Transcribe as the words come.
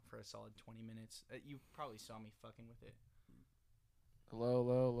a solid 20 minutes. You probably saw me fucking with it.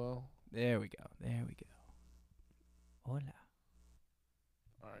 Hello. There we go. Hola.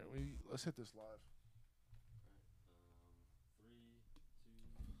 All right, let's hit this live. 3, 2,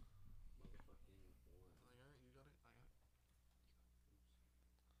 motherfucking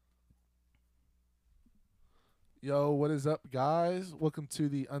 1. Yo, what is up, guys? Welcome to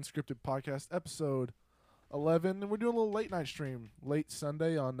the Unscripted Podcast, episode 11. And we're doing a little late night stream, late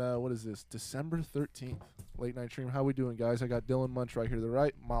Sunday on, what is this, December 13th. Late night stream. How we doing, guys? I got Dylan Munch right here to the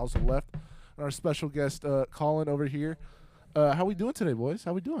right, Miles to the left, and our special guest, Colin, over here. How we doing today, boys?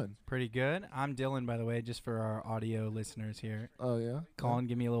 How we doing? Pretty good. I'm Dylan, by the way, just for our audio listeners here. Oh, yeah? Colin,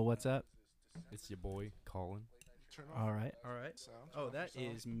 give me a little what's up. It's your boy, Colin. All right. Oh, that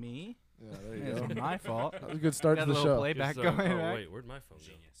is me. Yeah, there you go. It's my fault. That was a good start Got to a the little show. playback Oh, going. Right? wait, where'd my phone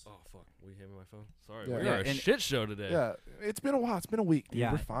go? Oh, fuck. We hit my phone? Sorry. Yeah. We Yeah, are a and- shit show today. Yeah, it's been a while. It's been a week, dude.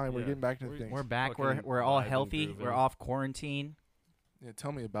 Yeah. We're fine. We're Yeah. getting back to We're- things. We're back. Fucking We're all live and healthy. grooving. We're off quarantine. Yeah,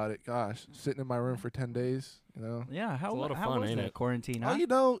 tell me about it. Gosh, sitting in my room for 10 days, you know. Yeah. How a lot of how fun, was ain't that it? quarantine? Oh, Huh? you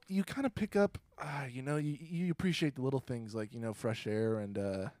know, you kind of pick up, you appreciate the little things like, fresh air and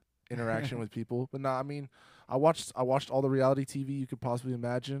interaction with people. But I mean, I watched all the reality TV you could possibly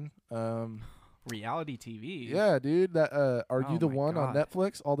imagine. Reality TV. Yeah, dude. That Are Oh You the my One on God.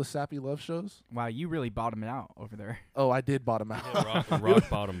 Netflix? All the sappy love shows. Wow, you really bottomed out over there. Oh, I did bottom out. Yeah, rock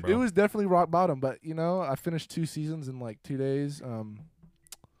bottom, bro. It was definitely rock bottom, but I finished 2 seasons in like 2 days.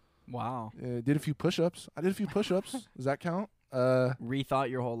 Wow. Did a few push-ups. I did a few push-ups. Does that count? Rethought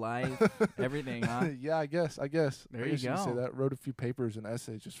your whole life, everything, huh? Yeah, I guess. There I you guess could say go. that. Wrote a few papers and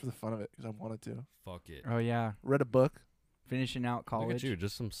essays just for the fun of it because I wanted to. Fuck it. Oh yeah, Read a book. finishing out Look college. at you.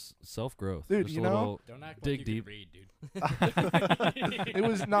 Just some self-growth. Dude, just you a know- little Don't act dig like you deep. can read, dude. It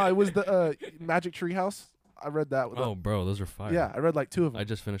was the Magic Treehouse. I read that. Oh, bro, those are fire. yeah, I read like 2 of I them.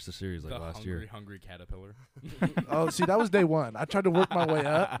 just finished the series like The last hungry, year. hungry caterpillar. Oh, see, that was day 1. I tried to work my way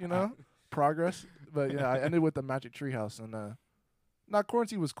up, progress. But yeah, I ended with the Magic Treehouse, and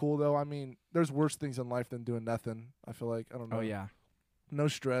quarantine was cool though. I mean, there's worse things in life than doing nothing. I feel like I don't know. Oh yeah. No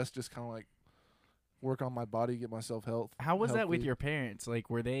stress, just kind of like work on my body, get myself health. How was that with healthy. your parents? Like,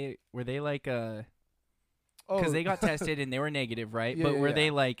 were they like Oh, because they got tested and they were negative, right? Yeah, but yeah, were yeah. they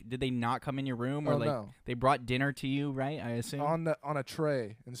like, did they not come in your room or Oh, like no. they brought dinner to you, right? I assume. on a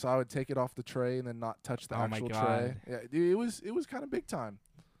tray, and so I would take it off the tray and then not touch the Oh my actual tray. God. Yeah, dude, it was kind of big time.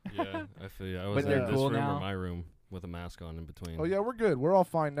 Yeah, I feel you. I But was they're in this cool room now? or my room with a mask on in between. Oh yeah, we're good. We're all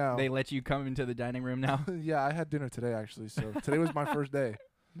fine now. They let you come into the dining room now. Yeah, I had dinner today actually. So today was my first day.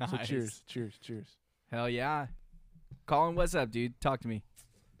 So Nice. cheers. Hell yeah. Colin, what's up, dude? Talk to me.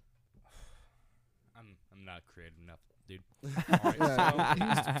 I'm not creative enough, dude.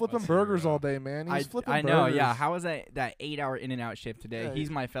 Yeah, he's flipping burgers all day, man. He's flipping I know, burgers. yeah. How was that 8-hour In-N-Out shift today? Yeah, He's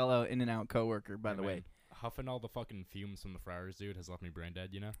my fellow In-N-Out coworker, by the way. Huffing all the fucking fumes from the fryers, dude, has left me brain dead,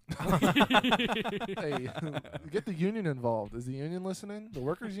 you know? Hey, get the union involved. Is the union listening? The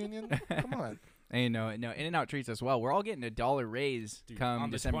workers' union? Come on. Hey, no, In-N-Out treats us well. We're all getting a $1 raise Dude, come on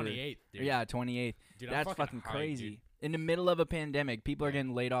the December. 28th, dude. Yeah, 28th. Dude, I'm That's fucking hyped, crazy. dude. In the middle of a pandemic, people are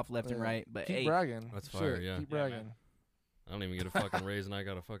getting laid off left and Yeah. right. But Keep hey, bragging. That's Shit, fire, yeah. Keep Yeah, man. bragging. I don't even get a fucking raise, and I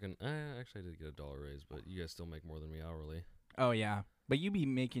got a fucking. Actually, I did get a $1 raise, but you guys still make more than me hourly. oh yeah, but you be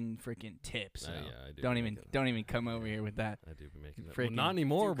making freaking tips. So Yeah, I do. don't be even making- come over here with that. I do be making that. Freaking- Well, not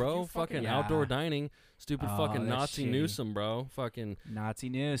anymore, Dude, could bro. you Fucking fucking- outdoor Yeah. dining, stupid Oh, fucking that's Nazi shitty. Newsom, bro. Fucking Nazi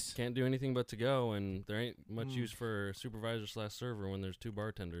news. can't do anything but to go, and there ain't much Mm. use for supervisor/server when there's 2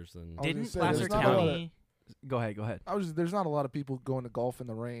 bartenders. Then I was gonna Didn't say, Placer there's not a lot of- County? Go ahead. There's not a lot of people going to golf in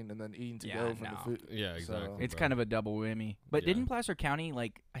the rain and then eating to Yeah, go from no. the food. yeah, So- exactly. It's bro. kind of a double whammy. But Yeah. didn't Placer County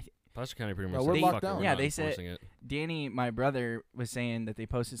like Placer County pretty No, much. we're said, locked "Fuck it, down. we're Yeah, not they said- enforcing it." Danny, my brother, was saying that they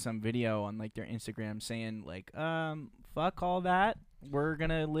posted some video on like their Instagram saying like, fuck all that. We're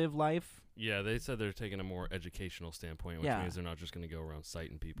gonna live life. Yeah, they said they're taking a more educational standpoint, which Yeah. means they're not just going to go around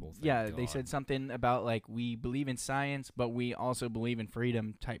citing people. Thank Yeah, they God. said something about like we believe in science, but we also believe in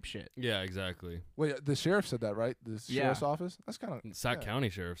freedom type shit. Yeah, exactly. Wait, the sheriff said that, right? The Yeah. sheriff's office? That's kind of... Sac Yeah. County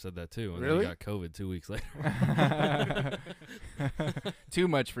Sheriff said that too, and Really? then he got COVID 2 weeks later. Too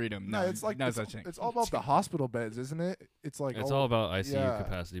much freedom. No, it's like... no it's, such thing. it's all about the hospital beds, isn't it? It's like... It's all about ICU yeah.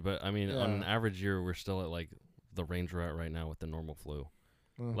 capacity, but I mean, on an Yeah. average year, we're still at like the range we're at right now with the normal flu.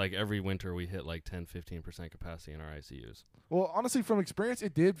 Mm. Like every winter, we hit like 10-15% capacity in our ICUs. Well, honestly, from experience,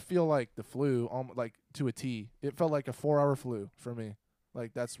 it did feel like the flu, like to a T. It felt like a 4-hour flu for me.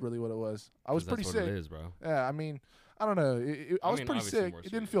 Like that's really what it was. I was 'Cause pretty that's sick. what it is, bro. Yeah, I mean, I don't know. I I was mean, pretty obviously sick. more It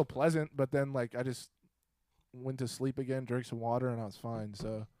didn't serious, feel but- pleasant, but then like I just went to sleep again, drank some water, and I was fine.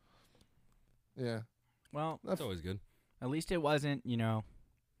 So, yeah, Well, That's always good. at least it wasn't,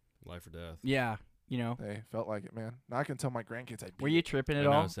 Life or death. Yeah, you know. Hey, felt like it, man. Now I can tell my grandkids I beat Were you it. tripping I at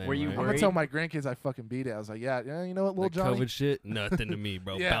know, all? same, Were you right? I'm worried? gonna tell my grandkids I fucking beat it. I was like, yeah, you know what, little That Johnny. COVID shit, nothing to me,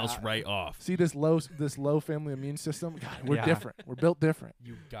 bro. Yeah. Bounce right off. See this low family immune system? God, we're Yeah. different. We're built different.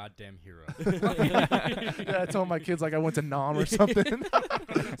 You goddamn hero. Yeah, I told my kids like I went to Nam or something.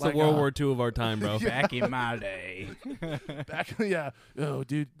 It's the World War II of our time, bro. Back in my day. Back, yeah. Oh,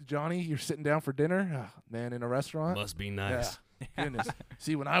 dude, Johnny, you're sitting down for dinner, man, in a restaurant. Must be nice. Yeah. Goodness.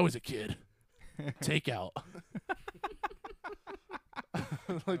 See, when I was a kid, takeout.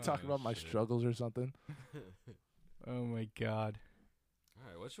 Like talking about my shit. struggles or something. Oh my god. All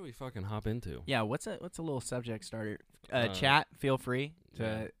right, what should we fucking hop into? Yeah, what's a little subject starter? Uh, Chat, feel free to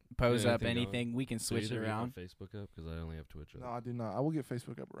yeah. pose Yeah, up anything anything. We can So switch it either get my around. Facebook up because I only have Twitch No, up. I do not. I will get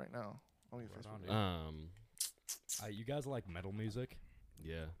Facebook up right now. I'll get Right Facebook on, up. dude. You guys like metal music?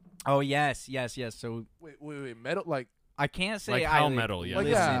 Yeah. Oh yes. So Wait. Metal, like I can't say Like I how metal, yeah,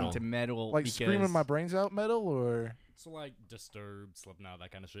 listen like to metal like because screaming my brains out metal or? So like Disturbed, Slipknot,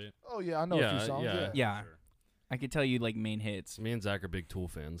 that kind of shit. Oh yeah, I know a Yeah, few songs. yeah. Yeah. Yeah. Sure. I could tell you like main hits. Me and Zach are big Tool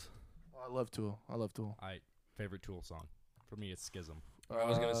fans. Oh, I love Tool. Favorite Tool song. For me, it's Schism. I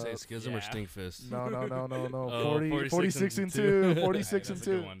was gonna say Schism or yeah. Stinkfist. No. Oh, 46 and 2. 46 That's and a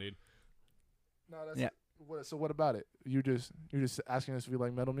 2. good one, dude. No, that's Yeah. So what about it? You're just asking us if we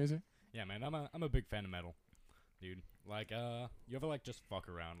like metal music? Yeah, man, I'm a big fan of metal, dude. Like, you ever like just fuck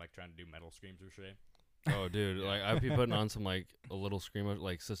around like trying to do metal screams or shit? Oh, dude, like I'd be putting on some like a little screamo,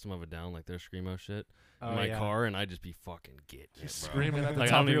 like System of a Down, like their screamo shit in my car, and I'd just be fucking getting it, bro. Screaming at the Like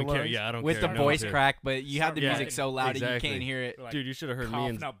I top don't of your even care. lungs. Yeah, I don't with care. the No, voice dude. crack, but you have the Yeah, music so loud that you exactly. can't hear it. Like, Dude, you should have heard me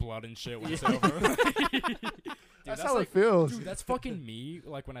coughing and out blood and shit when it's over. Dude, That's how like, it feels. Dude, that's fucking me.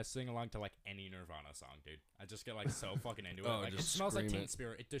 Like when I sing along to like any Nirvana song, dude. I just get like so fucking into it. Oh, Like it just smells like scream Teen it.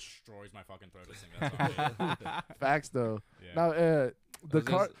 Spirit. It destroys my fucking throat to sing that song. Dude. Facts though. Yeah. Now, the was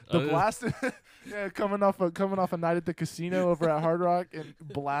car, just- I the was blasting, yeah, coming off a night at the casino over at Hard Rock and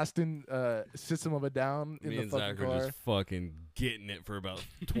blasting System of a Down in me the and fucking Zach are car. just fucking getting it for about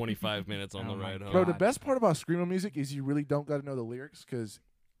 25 minutes on Oh the my ride home. Bro, the God. best part about screamo music is you really don't got to know the lyrics because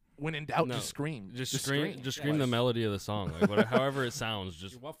when in doubt, No, just scream. Just scream Yeah. the melody of the song, like however it sounds.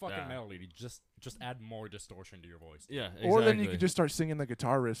 Just Dude, what fucking yeah. melody? Dude? Just add more distortion to your voice. Dude. Yeah, exactly. Or then you could just start singing the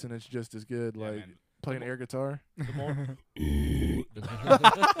guitar riffs and it's just as good, Yeah, like man. playing air guitar. The more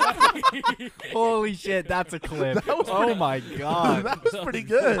Holy shit, that's a clip. That was Oh my god. that was pretty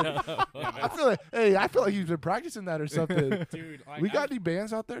good. yeah, man. I feel like you've been practicing that or something. Dude, like, We got any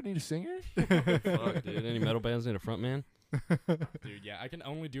bands out there need a singer? Fuck, dude. Any metal bands need a front man? dude, yeah, I can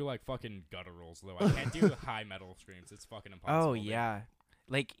only do like fucking gutturals though. I can't do high metal screams. It's fucking impossible. Oh dude. yeah.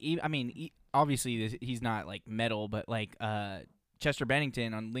 Like obviously he's not like metal, but like Chester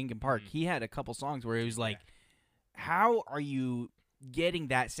Bennington on Linkin Park, Mhm. he had a couple songs where he was like, "How are you getting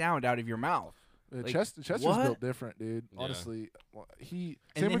that sound out of your mouth?" Like, Chester's what? built different, dude. Yeah. Honestly, same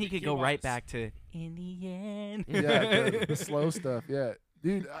And then with- he could he go right was. back to "In the End." yeah, the slow stuff. Yeah,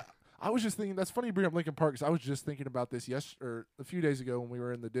 dude. I was just thinking. That's funny you bring up Linkin Park because I was just thinking about this or a few days ago when we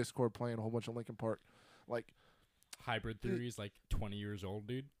were in the Discord playing a whole bunch of Linkin Park. Like, Hybrid Theory is like 20 years old,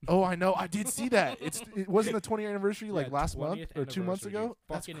 dude. oh, I know, I did see that. It wasn't the 20th anniversary like Yeah, last month 20th or 2 months anniversary, ago. dude.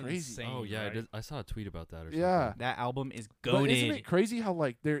 That's Fucking crazy. insane. Oh yeah, right? I saw a tweet about that or something. Yeah. That album is But isn't goated. it crazy how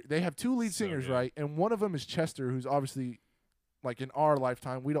like they have two lead So singers, good. right? And one of them is Chester, who's obviously like in our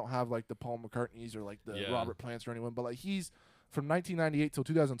lifetime we don't have like the Paul McCartneys or like the Yeah. Robert Plants or anyone, but like he's from 1998 till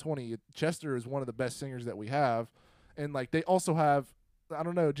 2020. Chester is one of the best singers that we have, and like they also have. I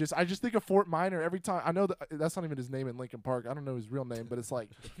don't know. I just think of Fort Minor every time. I know that's not even his name in Linkin Park. I don't know his real name, but it's like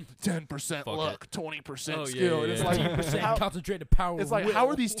 10% Fuck luck, 20% Oh, yeah, skill. yeah, And it's yeah. like 10% how, concentrated power. it's like how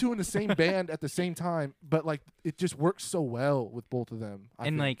are these two in the same band at the same time? But like it just works so well with both of them. I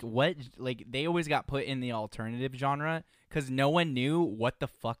And think. like they always got put in the alternative genre because no one knew what the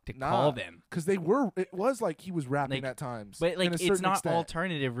fuck to Nah. call them. Because it was like he was rapping Like, at times. But like in a it's certain not extent.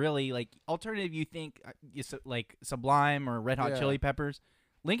 alternative really. Like alternative, you think like Sublime or Red Hot Yeah. Chili Peppers.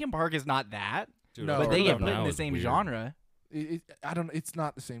 Linkin Park is not that, Dude, No, I but heard they no, get them put now in the is same weird. genre. I don't. It's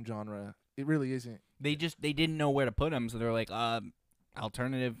not the same genre. It really isn't. They didn't know where to put them, so they're like,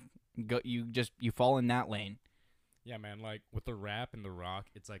 alternative. You fall in that lane. Yeah, man. Like with the rap and the rock,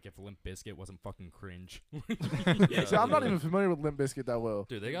 it's like if Limp Bizkit wasn't fucking cringe. Yeah, See, I'm not really. even familiar with Limp Bizkit that well.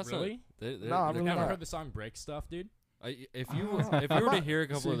 Dude, they got Really? some. No, I'm they really You never not. heard the song "Break Stuff," dude? if you were to hear a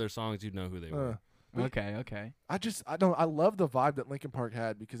couple See. of their songs, you'd know who they were. Okay. I love the vibe that Linkin Park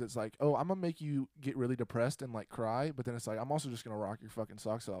had, because it's like, oh, I'm gonna make you get really depressed and like cry, but then it's like, I'm also just gonna rock your fucking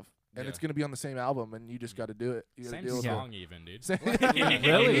socks off, and it's gonna be on the same album, and you just got to do it. You Same deal with song, even, dude.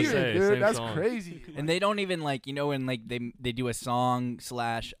 Really? Dude, that's song. crazy. And they don't even like, when like they do a song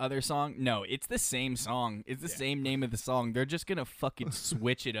 / other song. No, it's the same song. It's the same name of the song. They're just gonna fucking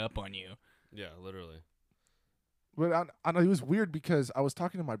switch it up on you. Yeah, literally. But I know it was weird, because I was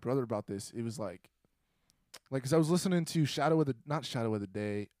talking to my brother about this. It was like, because I was listening to not Shadow of the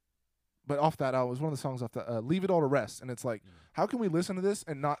Day, but off that album, it was one of the songs off the Leave It All to Rest. And it's like, how can we listen to this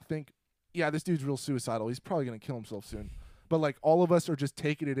and not think, yeah, this dude's real suicidal. He's probably going to kill himself soon. But like, all of us are just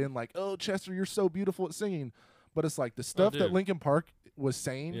taking it in like, oh, Chester, you're so beautiful at singing. But it's like the stuff that Linkin Park was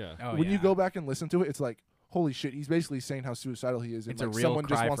saying, when you go back and listen to it, it's like, holy shit, he's basically saying how suicidal he is. And it's like, a real someone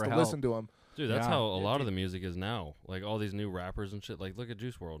just wants to help. listen to him. Dude, that's how a lot of the music is now. Like all these new rappers and shit. Like look at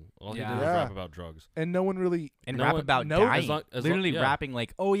Juice WRLD. All he did was rap about drugs. And no one really rap about dying. Literally yeah. rapping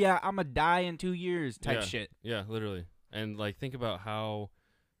like, oh yeah, I'm gonna die in 2 years type shit. Yeah, literally. And like think about how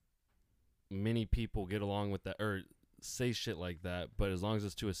many people get along with that or say shit like that, but as long as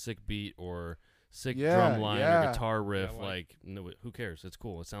it's to a sick beat or sick drum line or guitar riff, like no, who cares? It's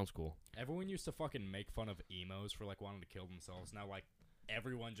cool. It sounds cool. Everyone used to fucking make fun of emos for like wanting to kill themselves. Now like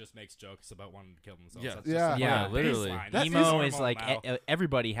everyone just makes jokes about wanting to kill themselves. Yeah. That's just Yeah, literally. Emo is like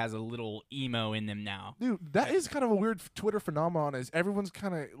everybody has a little emo in them now. Dude, that is kind of a weird Twitter phenomenon. Is everyone's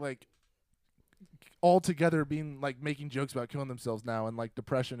kind of like all together being like making jokes about killing themselves now and like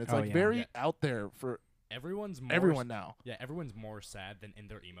depression. It's very out there for everyone now. Yeah, everyone's more sad than in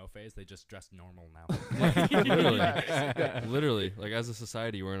their emo phase. They just dress normal now. Literally. Like as a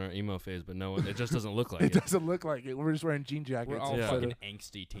society, we're in our emo phase, but no, it just doesn't look like it. It doesn't look like it. We're just wearing jean jackets. We're all fucking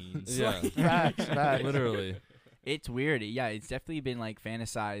angsty teens. Yeah, facts. Literally. It's weird. Yeah, it's definitely been like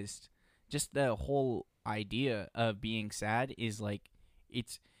fantasized. Just the whole idea of being sad is like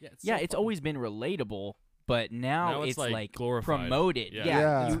it's always been relatable. But now it's like glorified. Promoted.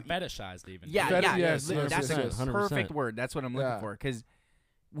 Yeah. It's fetishized even. Yes, that's a 100%. perfect word. That's what I'm looking for. Because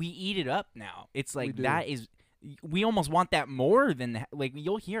we eat it up now. It's like that is. We almost want that more than like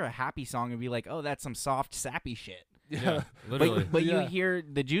you'll hear a happy song and be like, oh, that's some soft sappy shit. Yeah, literally. But you hear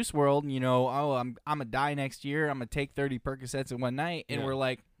the Juice WRLD, oh, I'm gonna die next year. I'm gonna take 30 Percocets in one night, and we're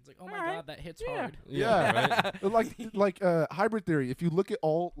like. It's like, oh my god, that hits hard. Yeah. Right? like Hybrid Theory, if you look at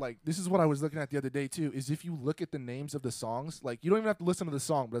all, like, this is what I was looking at the other day, too, is if you look at the names of the songs, like, you don't even have to listen to the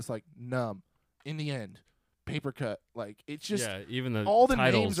song, but it's like, Numb, In the End, Paper Cut. Like, it's just, even the all the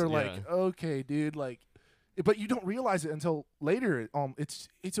titles, names are like, okay, dude, like, but you don't realize it until later.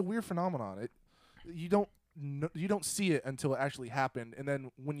 It's a weird phenomenon. You don't see it until it actually happened, and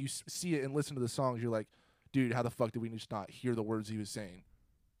then when you see it and listen to the songs, you're like, dude, how the fuck did we just not hear the words he was saying?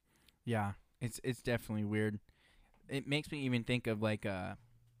 Yeah, it's definitely weird. It makes me even think of like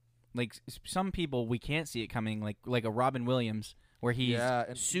some people we can't see it coming, like a Robin Williams, where he's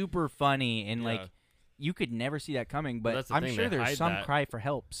super funny and like you could never see that coming. But I'm sure there's some cry for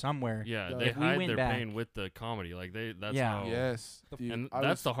help somewhere. Yeah, they hide their pain with the comedy. Like that's how. Yes, dude, and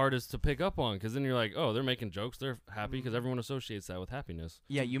that's the hardest to pick up on, because then you're like, oh, they're making jokes, they're happy, because everyone associates that with happiness.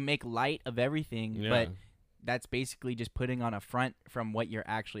 Yeah, you make light of everything, but. That's basically just putting on a front from what you're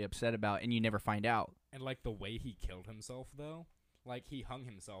actually upset about, and you never find out. And, like, the way he killed himself, though, like, he hung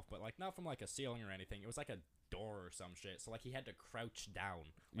himself, but, like, not from, like, a ceiling or anything. It was, like, a door or some shit. So, like, he had to crouch down.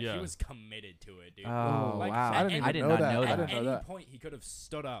 Like, he was committed to it, dude. Oh, like, wow. I did not know that. At any point, he could have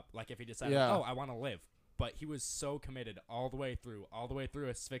stood up, like, if he decided, oh, I want to live. But he was so committed all the way through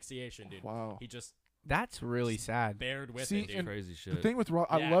asphyxiation, dude. Wow. He just... That's really sad. Bared with it, dude. Crazy shit. The thing with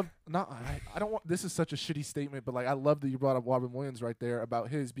I don't want. This is such a shitty statement, but like I love that you brought up Robin Williams right there about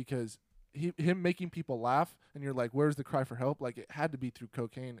his, because him making people laugh, and you're like, where's the cry for help? Like it had to be through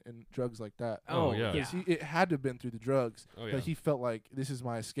cocaine and drugs like that. Oh yeah. Because it had to have been through the drugs. That he felt like this is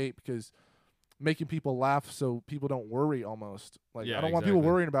my escape, because making people laugh so people don't worry almost. Like I don't want people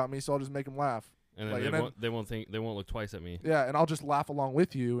worrying about me, so I'll just make them laugh. And then like, they won't look twice at me. Yeah, and I'll just laugh along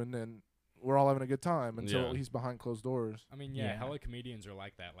with you, and then. We're all having a good time until he's behind closed doors. I mean, hella comedians are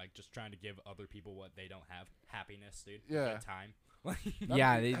like that, like just trying to give other people what they don't have. Happiness, dude. Yeah. Good time.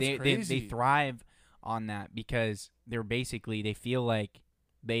 They thrive on that because they feel like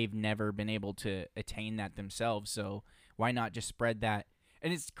they've never been able to attain that themselves. So why not just spread that?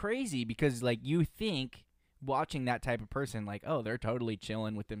 And it's crazy because like you think watching that type of person, like, oh, they're totally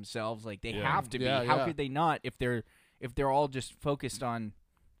chilling with themselves. Like they have to be. How could they not if they're all just focused on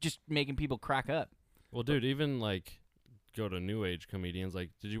just making people crack up? Well, dude, even like go to new age comedians.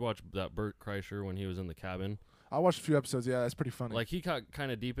 Like, did you watch that Bert Kreischer when he was in the cabin? I watched a few episodes. Yeah, that's pretty funny. Like, he got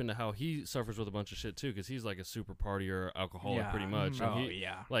kind of deep into how he suffers with a bunch of shit, too, because he's, like, a super partier alcoholic pretty much. And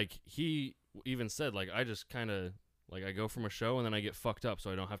Like, he even said, like, I just kind of, like, I go from a show and then I get fucked up so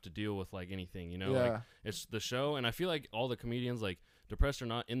I don't have to deal with, like, anything, you know? Yeah. Like, it's the show, and I feel like all the comedians, like, depressed or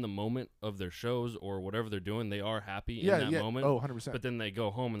not, in the moment of their shows or whatever they're doing, they are happy in that moment. Oh, 100%. But then they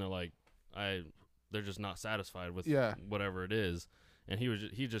go home and they're like, they're just not satisfied with whatever it is. And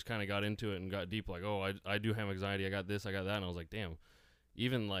he just kind of got into it and got deep, like, oh, I do have anxiety, I got this, I got that. And I was like, damn,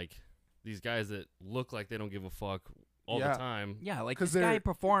 even, like, these guys that look like they don't give a fuck all the time. Yeah, like, this guy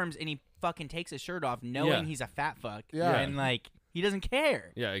performs and he fucking takes his shirt off knowing he's a fat fuck. Yeah. And, like, he doesn't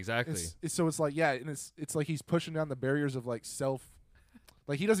care. Yeah, exactly. So it's like, and it's like he's pushing down the barriers of, like, self.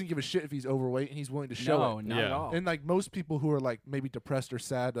 Like, he doesn't give a shit if he's overweight, and he's willing to show it. No, not at all. And, like, most people who are, like, maybe depressed or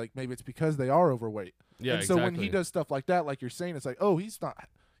sad, like, maybe it's because they are overweight. Yeah, and so when he does stuff like that, like you're saying, it's like, oh, he's not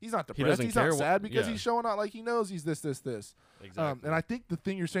depressed. He's not sad because he's showing out, like, he knows he's this. Exactly. And I think the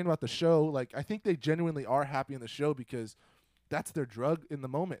thing you're saying about the show, like, I think they genuinely are happy in the show because that's their drug in the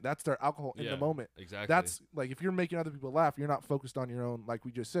moment. That's their alcohol in the moment. Exactly. That's, like, if you're making other people laugh, you're not focused on your own, like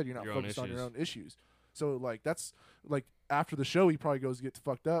we just said, you're not focused on your own issues. So, like, that's, like, after the show, he probably goes gets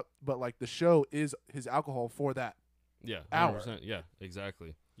fucked up, but, like, the show is his alcohol for that hour. 100%. Yeah,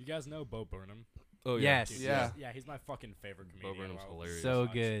 exactly. You guys know Bo Burnham? Oh, yeah. Yes. Dude, yeah. He's my fucking favorite comedian. Bo Burnham's hilarious. So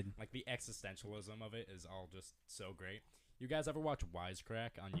good. Like, the existentialism of it is all just so great. You guys ever watch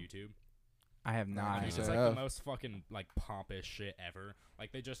Wisecrack on YouTube? I have not. It's like the most fucking, like, pompous shit ever.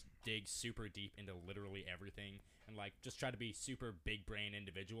 Like, they just dig super deep into literally everything and, like, just try to be super big brain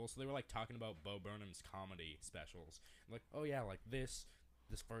individuals. So they were, like, talking about Bo Burnham's comedy specials. Like, oh yeah, like this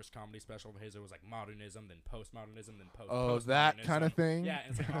first comedy special of his, it was like modernism, then postmodernism, then postmodernism. Oh, that kind of thing? Yeah,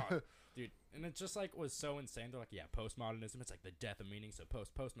 and it's like, oh, dude. And it just, like, was so insane. They're like, yeah, postmodernism, it's like the death of meaning. So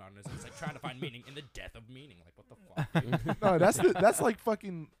postmodernism, it's like trying to find meaning in the death of meaning. Like, what the fuck, dude? No, that's like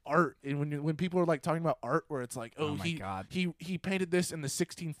fucking art. And when people are, like, talking about art where it's like, oh my God. He painted this in the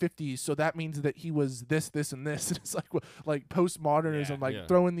 1650s, so that means that he was this, and this. And it's like postmodernism,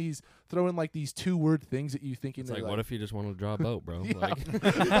 throwing like these 2-word things at you thinking. It's like, what if he just wanted to draw a boat, bro? Like,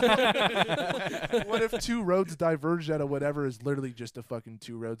 what if 2 roads diverged out of whatever is literally just a fucking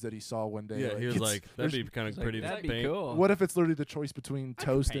 2 roads that he saw one day? Yeah, he was like, that'd be kind of pretty to that'd paint. Be cool. What if it's literally the choice between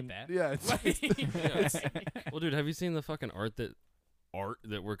toast and that. yeah? Well, dude, have you seen the fucking art that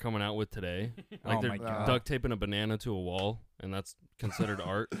we're coming out with today? Like, oh they're my God. duct taping a banana to a wall, and that's considered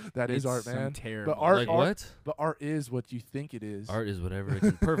art. That is art, man. Terrible. But art, like, what? But art is what you think it is. Art is whatever.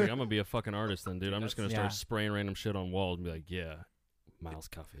 It's perfect. I'm gonna be a fucking artist then, dude. I'm just gonna start spraying random shit on walls and be like, yeah, Miles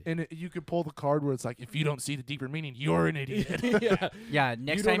Coffee. And you could pull the card where it's like, if you don't see the deeper meaning, you're an idiot. Yeah.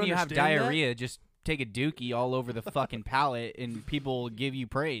 Next time you have diarrhea, just take a dookie all over the fucking palate, and people will give you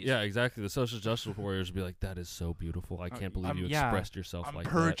praise. Yeah, exactly. The social justice warriors will be like, that is so beautiful. I can't believe you expressed yourself like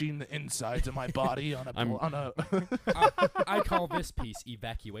that. I'm purging the insides of my body on a. I call this piece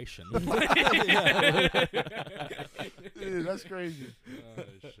evacuation. Dude, that's crazy. Oh,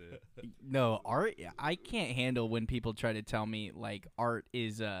 shit. No, art. I can't handle when people try to tell me, like, art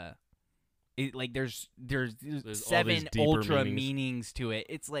is like there's 7 ultra meanings to it.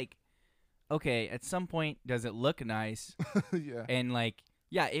 It's like, okay, at some point, does it look nice? Yeah. And, like,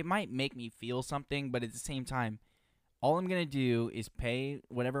 yeah, it might make me feel something, but at the same time, all I'm going to do is pay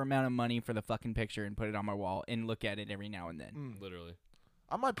whatever amount of money for the fucking picture and put it on my wall and look at it every now and then. Literally.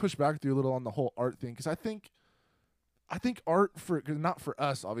 I might push back with you a little on the whole art thing, because I think art not for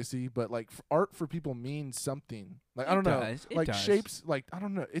us, obviously, but, like, art for people means something. Like, I don't know. Like, shapes, like, I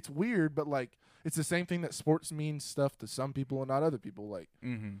don't know. It's weird, but, like, it's the same thing that sports means stuff to some people and not other people. Like,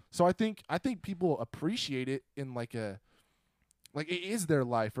 so I think people appreciate it in like it is their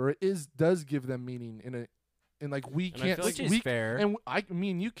life, or does give them meaning and like we can't, which is fair. And I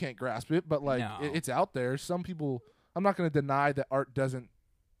mean, you can't grasp it, but like it's out there. Some people, I'm not going to deny that art doesn't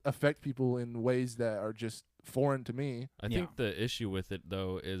affect people in ways that are just foreign to me. I think the issue with it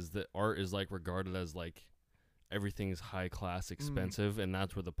though is that art is like regarded as like everything's high class, expensive, and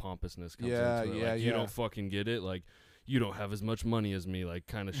that's where the pompousness comes into it. Like, you don't fucking get it. Like, you don't have as much money as me. Like,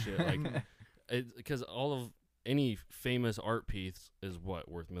 kind of shit. Like, because all of any famous art piece is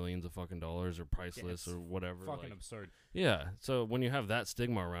worth millions of fucking dollars or priceless or whatever. Fucking absurd. Yeah. So when you have that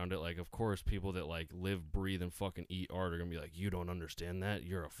stigma around it, like, of course, people that like live, breathe, and fucking eat art are gonna be like, you don't understand that.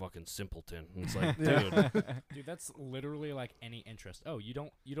 You're a fucking simpleton. And it's like, dude, that's literally like any interest. Oh, you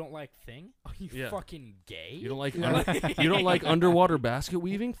don't like thing? Oh, you fucking gay? You don't like you don't like underwater basket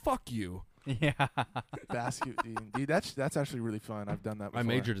weaving? Fuck you. Yeah. Dude, that's actually really fun. I've done that before. I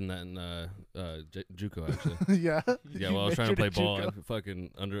majored in that in JUCO actually. Yeah. Yeah, You while I was trying to play majored in ball, I JUCO?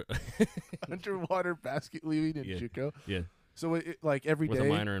 fucking Underwater basket weaving in Yeah. JUCO. yeah, So like every with day, a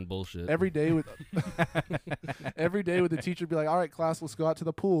minor in bullshit. every day with the teacher be like, all right, class, let's go out to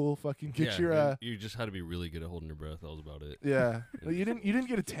the pool. Fucking get your you just had to be really good at holding your breath. That was about it. yeah. Well, you didn't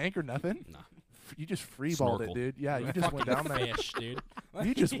get a tank or nothing. Nah. You just freeballed it, Snorkel. dude. Yeah, you just went down there. Fish, dude.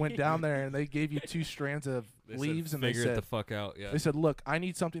 You just went down there and they gave you 2 strands of leaves and they figure it said, the fuck out. Yeah, they said, look, I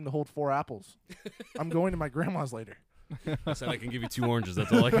need something to hold 4 apples. I'm going to my grandma's later. I said I can give you 2 oranges.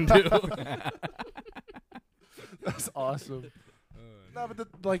 That's all I can do. That's awesome. No, but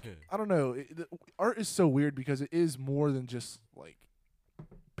I don't know. Art is so weird because it is more than just like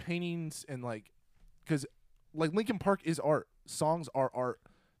paintings and because Linkin Park is art. Songs are art.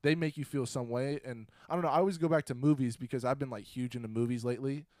 They make you feel some way, and I don't know. I always go back to movies because I've been huge into movies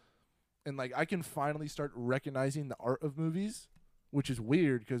lately, and I can finally start recognizing the art of movies, which is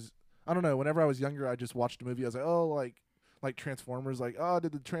weird because I don't know. Whenever I was younger, I just watched a movie. I was like, oh, like Transformers. Oh,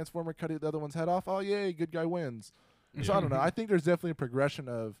 did the Transformer cut the other one's head off? Oh, yay, good guy wins. And so I don't know. I think there's definitely a progression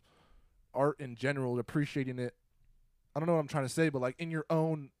of art in general, appreciating it. I don't know what I'm trying to say, but in your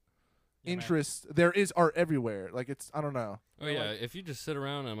own interests, there is art everywhere. I don't know. Oh yeah, if you just sit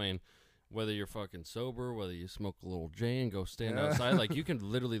around, I mean, whether you're fucking sober, whether you smoke a little J and go stand outside, you can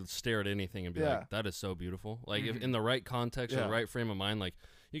literally stare at anything and be like, that is so beautiful. If in the right context or the right frame of mind,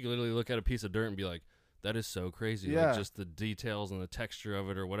 you can literally look at a piece of dirt and be like, that is so crazy. Yeah. Just the details and the texture of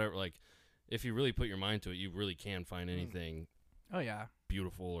it or whatever. If you really put your mind to it, you really can find anything Oh yeah.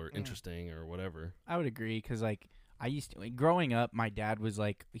 beautiful or interesting or whatever. I would agree because I used to growing up. My dad was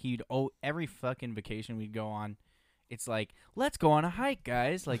every fucking vacation we'd go on. It's let's go on a hike,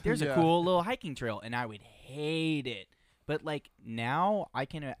 guys. There's a cool little hiking trail, and I would hate it. But now I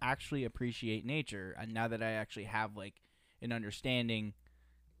can actually appreciate nature, and now that I actually have an understanding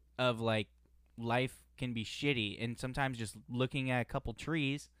of life can be shitty, and sometimes just looking at a couple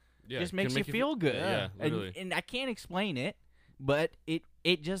trees just makes you feel good. Yeah, literally. And I can't explain it, but it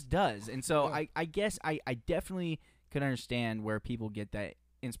just does. And so I guess I definitely could understand where people get that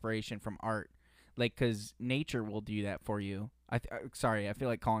inspiration from art. Because nature will do that for you. Sorry, I feel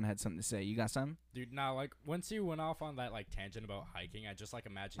like Colin had something to say. You got something? Dude, nah, once you went off on that, tangent about hiking, I just,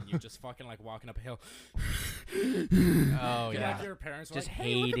 imagine you just fucking, walking up a hill. Oh, yeah. Your parents just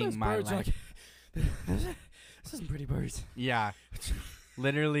hey, hating my birds. life. This is some pretty birds. Yeah.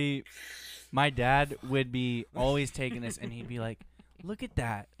 Literally, my dad would be always taking us, and he'd be like, look at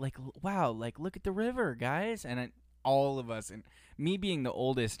that. Wow, look at the river, guys. And all of us, and me being the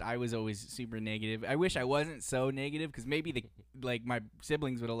oldest, I was always super negative. I wish I wasn't so negative because maybe my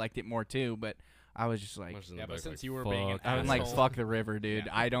siblings would have liked it more too. But I was just yeah. But since you were being an I'm asshole. fuck the river, dude.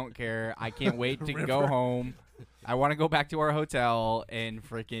 Yeah. I don't care. I can't wait to go home. I want to go back to our hotel and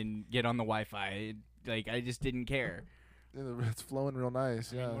freaking get on the Wi-Fi. I just didn't care. It's flowing real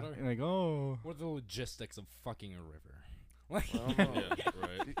nice. Yeah. What are the logistics of fucking a river? Yeah,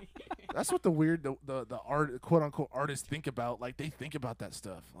 right. That's what the weird the art quote unquote artists think about. They think about that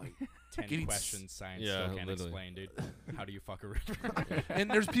stuff. 10 questions science still can't explain, dude. How do you fuck a river?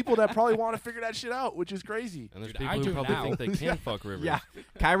 And there's people that probably want to figure that shit out, which is crazy. And there's Dude, people who probably think they can fuck rivers. Yeah,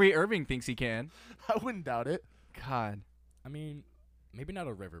 Kyrie Irving thinks he can. I wouldn't doubt it. God. I mean, maybe not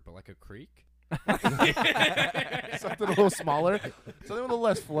a river, but a creek. Something a little smaller, something with a little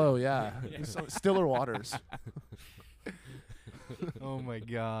less flow. Yeah, stiller waters. Oh my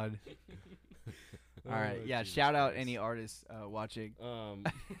God. All right, yeah. Shout out any artists watching.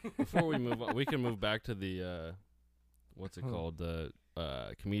 Before we move on, we can move back to the what's it called? The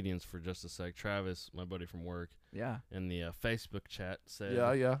comedians for just a sec. Travis, my buddy from work, in the Facebook chat said,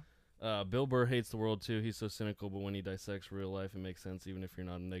 Bill Burr hates the world too. He's so cynical, but when he dissects real life, it makes sense. Even if you're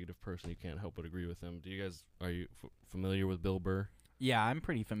not a negative person, you can't help but agree with him. Are you familiar with Bill Burr? Yeah, I'm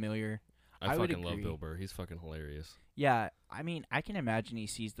pretty familiar. I fucking love Bill Burr. He's fucking hilarious. Yeah, I mean, I can imagine he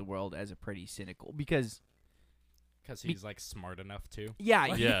sees the world as a pretty cynical because he's smart enough to. Yeah,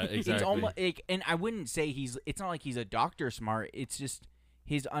 yeah, exactly. It's almost and I wouldn't say it's not like he's a doctor smart. It's just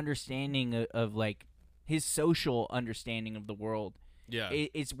his understanding of his social understanding of the world. Yeah,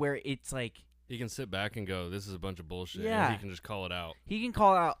 it's where it's he can sit back and go, "This is a bunch of bullshit." Yeah, and he can just call it out. He can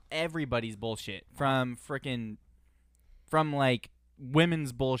call out everybody's bullshit from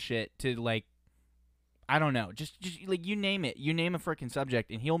women's bullshit to I don't know, just you name it. You name a freaking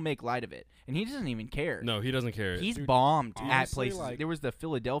subject, and he'll make light of it, and he doesn't even care. No, he doesn't care. He's bombed honestly, at places. There was the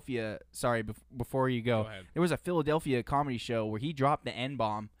Philadelphia. Sorry, before you go, there was a Philadelphia comedy show where he dropped the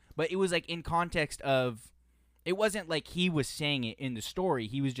N-bomb, but it was in context of it wasn't like he was saying it in the story.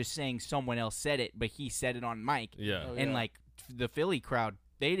 He was just saying someone else said it, but he said it on mic. Yeah. Oh, And like the Philly crowd,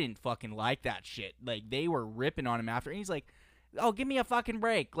 they didn't fucking like that shit. Like they were ripping on him after. And he's like, "Oh, give me a fucking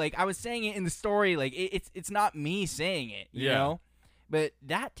break." Like I was saying it in the story. Like it's not me saying it, you know. But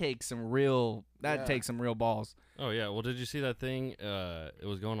that takes some real balls. Oh yeah. Well, did you see that thing? It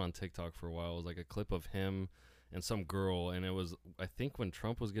was going on TikTok for a while. It was like a clip of him and some girl, and it was, I think, when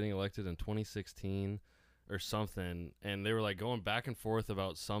Trump was getting elected in 2016 or something, and they were like going back and forth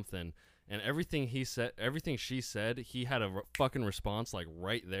about something, and everything she said, he had a fucking response like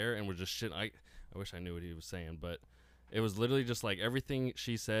right there, and was just shit. I wish I knew what he was saying, but it was literally just like everything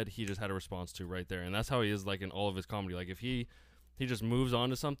she said, he just had a response to right there, and that's how he is like in all of his comedy. Like if he just moves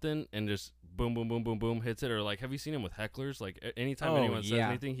on to something and just boom, boom, boom, boom, boom, hits it. Or like, have you seen him with hecklers? Like anytime anyone says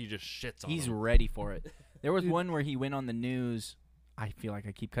anything, he just shits on them. He's ready for it. There was one where he went on the news. I feel like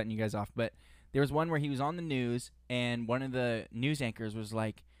I keep cutting you guys off, but there was one where he was on the news, and one of the news anchors was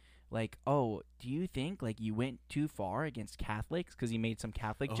like, "Oh, do you think like you went too far against Catholics?" Because he made some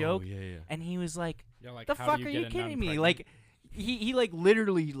Catholic joke, and he was like, "The fuck are you kidding me?" Like, he like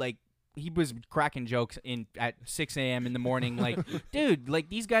literally like. He was cracking jokes at 6 a.m. in the morning, like, dude, like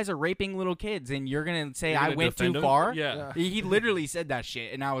these guys are raping little kids, and you're gonna say I went too far? Yeah. He literally said that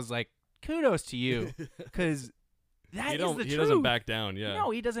shit, and I was like, kudos to you, because that is the truth. He doesn't back down. Yeah.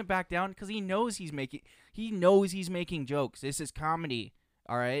 No, he doesn't back down because he knows he's making jokes. This is comedy.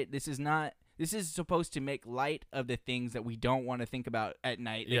 All right, this is supposed to make light of the things that we don't want to think about at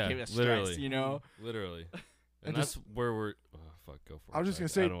night. That give us stress, you know. Literally. And that's where we're. Oh, fuck, go for it. I was just gonna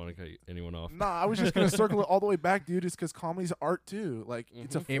say. I don't want to cut anyone off. Nah, I was just gonna circle it all the way back, dude. It's because comedy's art too. Like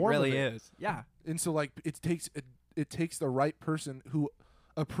it's a form. It really of it. is. Yeah. And so like it takes the right person who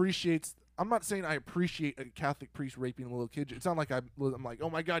appreciates. I'm not saying I appreciate a Catholic priest raping a little kid. It's not like I'm like, oh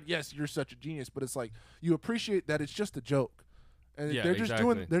my God, yes, you're such a genius. But it's like you appreciate that it's just a joke. And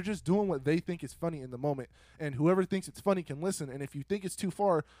they're just doing what they think is funny in the moment, and whoever thinks it's funny can listen. And if you think it's too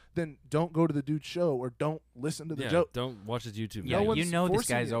far, then don't go to the dude's show or don't listen to the joke. Don't watch his YouTube. Yeah, video. you know this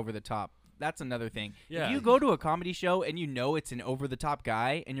guy's over the top. That's another thing. Yeah. If you go to a comedy show and you know it's an over the top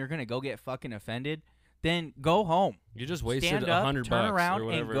guy and you're gonna go get fucking offended, then go home. You just wasted Stand up, $100 turn around, or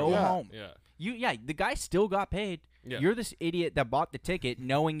whatever. and go home. Yeah. The guy still got paid. Yeah. You're this idiot that bought the ticket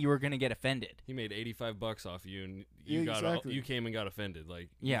knowing you were gonna get offended. He made $85 off you, and you came and got offended. Like,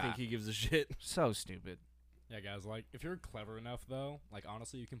 you think he gives a shit? So stupid. Yeah, guys. Like, if you're clever enough, though, like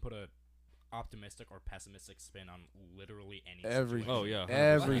honestly, you can put a optimistic or pessimistic spin on literally any Everything. Oh yeah,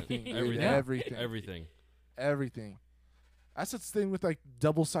 100%. Everything. That's the thing with like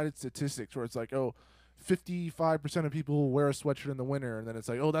double-sided statistics, where it's like, oh, 55% of people wear a sweatshirt in the winter, and then it's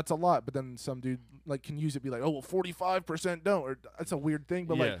like, oh, that's a lot. But then some dude like can use it, be like, oh, well, 45% don't. Or that's a weird thing,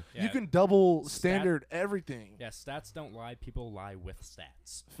 but like you can double standard everything. Yeah, stats don't lie. People lie with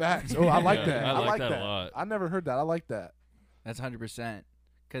stats. Facts. Oh, I like that. I like that a lot. I never heard that. I like that. That's 100%.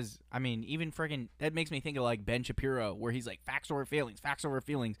 Because, I mean, even friggin' that makes me think of like Ben Shapiro, where he's like facts over feelings.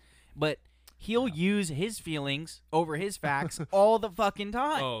 But he'll use his feelings over his facts all the fucking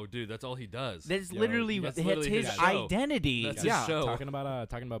time. Oh, dude, that's all he does. That's literally his identity. That's his show. Talking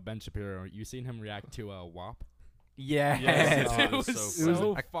about Ben Shapiro, you seen him react to WAP? Yeah, it was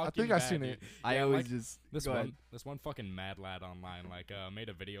so fucking I think I've seen it. I always just this one fucking mad lad online made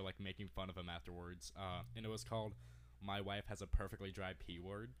a video like making fun of him afterwards, and it was called "My wife has a perfectly dry P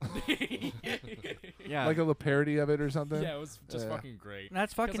word." Yeah, like a little parody of it or something. Yeah, it was just fucking great.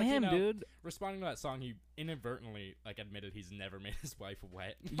 That's fucking him, dude. Responding to that song, he inadvertently like admitted he's never made his wife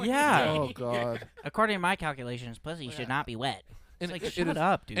wet. Yeah. Oh God. According to my calculations, pussy should not be wet. It's like, shut is,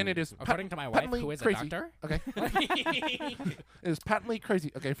 up, dude. And it is according to my wife, who is crazy. a doctor. Okay. It is patently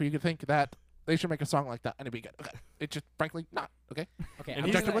crazy. Okay, for you to think that they should make a song like that and it'd be good. Okay. It's just frankly not. Okay. Okay. And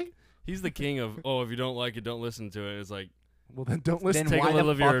objectively, he's the king of if you don't like it, don't listen to it. It's like, well, then don't listen. Then take a little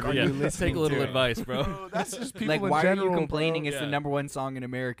of your take a little advice, bro. Bro, that's just people like, in why general, are you complaining? bro? It's the #1 song in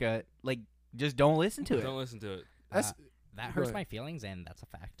America. Like, just don't listen to it. Don't listen to it. That hurts my feelings, and that's a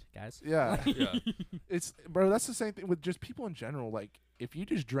fact, guys. Yeah. Yeah. It's that's the same thing with just people in general. Like, if you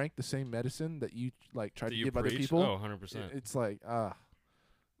just drank the same medicine that you like try to give other people, 100%. It's like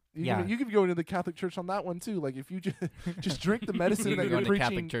Yeah. You could go into the Catholic Church on that one too. Like, if you just drink the medicine that you you're go to preaching,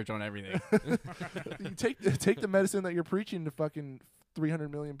 Catholic Church on everything. you take the medicine that you're preaching to fucking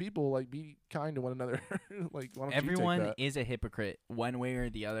 300 million people. Like, be kind to one another. Like, why don't Everyone you take that? is a hypocrite, one way or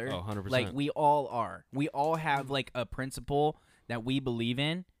the other. 100%. Like, we all are. We all have like a principle that we believe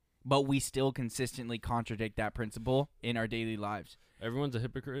in, but we still consistently contradict that principle in our daily lives. Everyone's a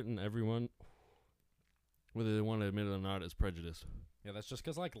hypocrite, and everyone, whether they want to admit it or not, is prejudiced. Yeah, that's just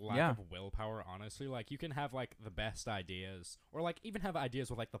because, like, lack of willpower, honestly. Like, you can have, like, the best ideas, or, like, even have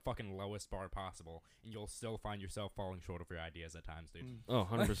ideas with, like, the fucking lowest bar possible, and you'll still find yourself falling short of your ideas at times, dude. Oh,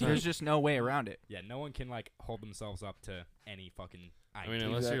 100%. There's just no way around it. Yeah, no one can, like, hold themselves up to any fucking idea. I mean,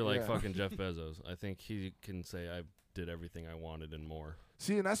 unless you're, like, fucking Jeff Bezos. I think he can say, I did everything I wanted and more.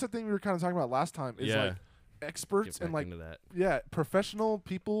 See, and that's the thing we were kind of talking about last time, is, like, experts and, like, professional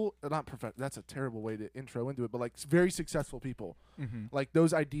people, that's a terrible way to intro into it, but, like, very successful people. Like,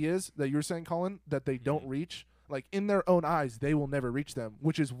 those ideas that you're saying, Colin, that they don't reach, like, in their own eyes, they will never reach them,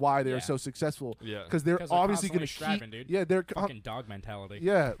 which is why they are so successful. Yeah. Because they're obviously going to keep... Yeah, they're... fucking dog mentality.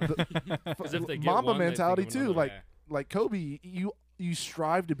 Yeah. If they get Mamba one, mentality, too. Like, like, Kobe, you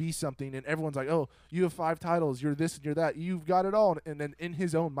strive to be something, and everyone's like, oh, you have 5 titles, you're this and you're that, you've got it all. And then in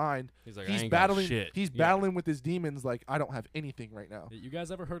his own mind, he's like, he's I ain't battling. got shit. He's battling with his demons. Like, I don't have anything right now. You guys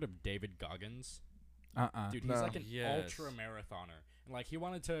ever heard of David Goggins? Dude, he's No. like an ultra marathoner. And, like, he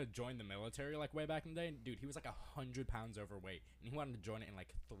wanted to join the military, like, way back in the day. Dude, he was like 100 pounds overweight, and he wanted to join it in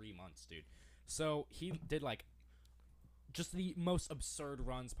like 3 months, dude. So he did like just the most absurd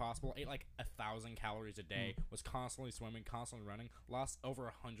runs possible. Ate like 1,000 calories a day. Was constantly swimming, constantly running. Lost over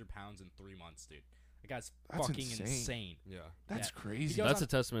 100 pounds in 3 months, dude. The guy's fucking insane. Yeah, that's crazy. That's a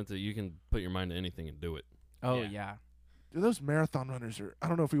testament that you can put your mind to anything and do it. Oh yeah. Dude, those marathon runners are. I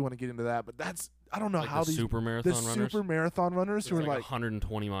don't know if we want to get into that, but I don't know like how the these super marathon runners who are like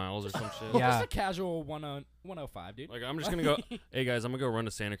 120 miles or some shit. Yeah, just a casual 105, dude. Like, I'm just gonna go. Hey guys, I'm gonna go run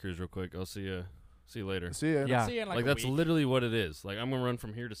to Santa Cruz real quick. I'll see you. See you later. See ya. Yeah. See you in Like that's literally what it is. Like, I'm gonna run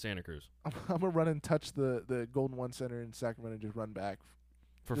from here to Santa Cruz I'm gonna run and touch the Golden One Center in Sacramento and just run back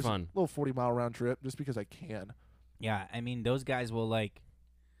for just fun. A little 40-mile round trip, just because I can. Yeah, I mean, those guys will, like,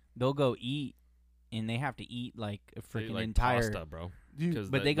 they'll go eat, and they have to eat, like, a freaking like entire... pasta, bro.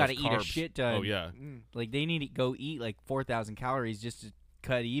 But they got to eat a carbs. shit ton. Oh, yeah. Like, they need to go eat, like, 4,000 calories just to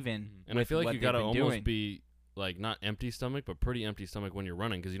cut even. And I feel like what you got to they've been almost doing. be, like, not empty stomach, but pretty empty stomach when you're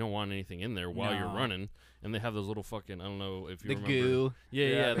running, because you don't want anything in there while you're running. And they have those little fucking, I don't know if you remember. The goo.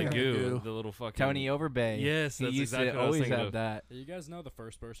 Yeah, the goo. The little fucking... Tony Overbay. Yes, that's he used exactly to what I was always thinking have of. that. You guys know the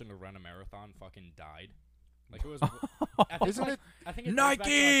first person to run a marathon fucking died? Like, it was... Isn't it? I think it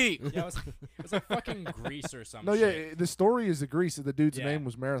Nike! Back to, like, yeah, it was like fucking Greece or something. No, yeah, the story is the Greece. The dude's Yeah. name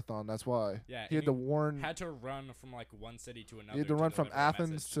was Marathon. That's why. Yeah, he had to warn. Had to run from like one city to another. He had to run from deliver a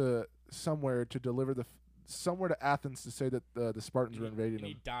Athens message. to somewhere to deliver somewhere to Athens to say that the Spartans were invading and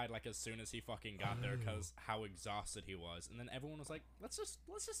he him. died like as soon as he fucking got there because how exhausted he was. And then everyone was like, "Let's just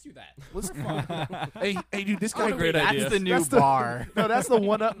do that. Let's hey, dude, this guy. great idea. That's the new bar. No, that's the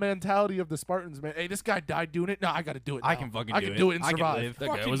one-up mentality of the Spartans, man. Hey, this guy died doing it. No, I got to do it. I now. can fucking I do can it. do it and I can survive. live. That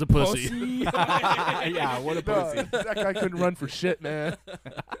guy Fucking was a pussy. Yeah, what a No, pussy. that guy couldn't run for shit, man.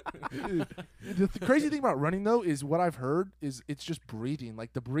 Dude, the crazy thing about running though is what I've heard is it's just breathing.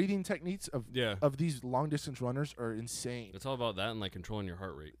 Like the breathing techniques of these long distance runners are insane. It's all about that and, like, controlling your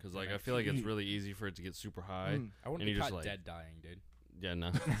heart rate. Because, like, I feel like it's really easy for it to get super high. I wouldn't And be you just, caught like- dead dying, dude. Yeah,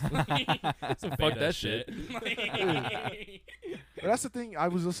 no. So fuck that shit. But that's the thing. I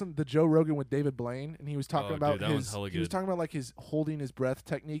was listening to Joe Rogan with David Blaine, and he was talking about dude, that one's hella he was good. talking about like his holding his breath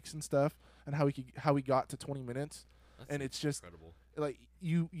techniques and stuff, and how he got to 20 minutes. And it's just incredible. like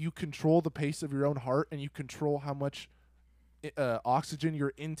you control the pace of your own heart, and you control how much oxygen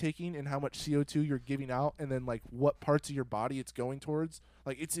you're intaking and how much CO2 you're giving out, and then like what parts of your body it's going towards.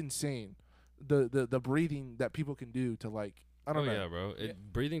 Like, it's insane the breathing that people can do to, like, I don't know. Yeah, bro.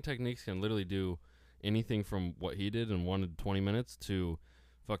 Breathing techniques can literally do anything from what he did in 1 to 20 minutes to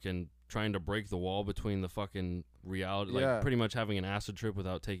fucking trying to break the wall between the fucking reality, like pretty much having an acid trip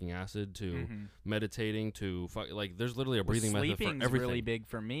without taking acid, to meditating, to like there's literally a breathing method for everything. Sleeping's really big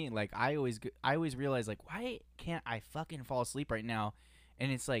for me. Like, I always realize, like, why can't I fucking fall asleep right now?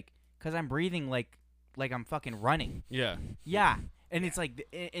 And it's like, because I'm breathing like I'm fucking running. Yeah. Yeah. And it's like,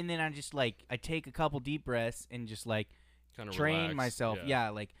 and then I just, like, I take a couple deep breaths and just, like, kind of train relax. myself.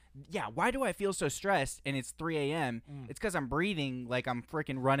 Yeah, why do I feel so stressed and it's 3 a.m.? It's because I'm breathing like I'm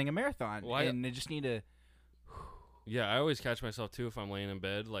freaking running a marathon. And I just need to... Yeah, I always catch myself, too, if I'm laying in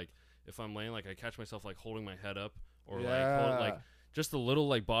bed. Like, if I'm laying, like, I catch myself, like, holding my head up or, like, just the little,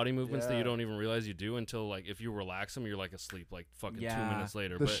 like, body movements that you don't even realize you do until, like, if you relax them, you're, like, asleep, like, fucking 2 minutes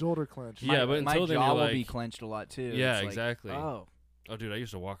later. The shoulder clench. Yeah, but my until then, jaw you're will like... be clenched a lot, too. Yeah, it's exactly. Like, Oh, dude, I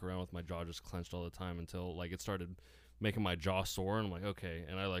used to walk around with my jaw just clenched all the time until, like, it started making my jaw sore, and I'm like, okay.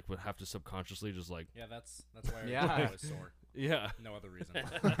 And I, like, would have to subconsciously just, like... Yeah, that's why Yeah. I was sore. Yeah. No other reason.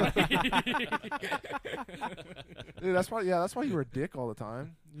 Dude, that's why you were a dick all the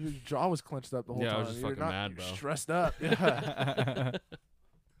time. Your jaw was clenched up the whole time. Yeah, I was just You're fucking mad, you're bro. stressed up. Yeah.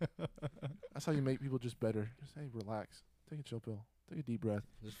 That's how you make people just better. Just, hey, relax. Take a chill pill. Take a deep breath.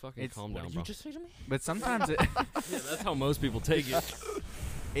 Just fucking calm down, What did bro. you just say to me? But sometimes Yeah, that's how most people take it.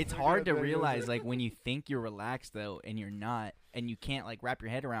 it's hard to realize, like, when you think you're relaxed, though, and you're not, and you can't, like, wrap your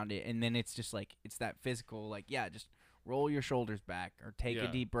head around it, and then it's just, like, it's that physical, like, yeah, just roll your shoulders back or take a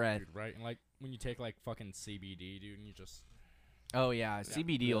deep breath. Dude, right? And, like, when you take, like, fucking CBD, dude, and you just... Oh, yeah,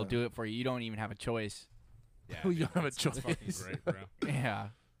 CBD will do it for you. You don't even have a choice. Yeah, You dude, don't have a it's fucking choice. great, bro. Yeah.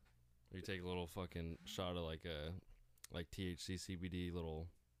 You take a little fucking shot of like THC CBD little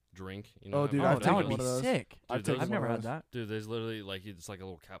drink. You know, Oh, have dude, one I've of that would taken those? be one of those. sick. Dude, I've taken those- I've never one had of that. Dude, there's literally like it's like a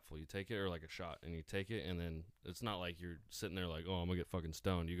little capsule. You take it or like a shot, and you take it, and then it's not like you're sitting there like, oh, I'm gonna get fucking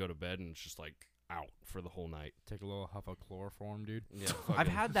stoned. You go to bed, and it's just like out for the whole night. Take a little huff of chloroform, dude. Yeah, I've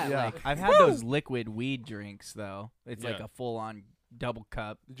fucking- had that, Yeah. like, I've had those liquid weed drinks, though. It's like Yeah. a full-on double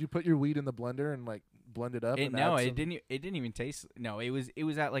cup. Did you put your weed in the blender and like blend it up? and No, add it some- didn't. It didn't even taste. No, it was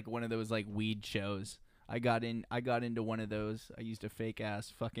at like one of those like weed shows. I got into one of those. I used a fake ass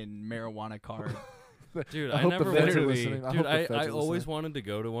fucking marijuana card. Dude, I I hope never the feds are went. listening. Dude, I I always wanted to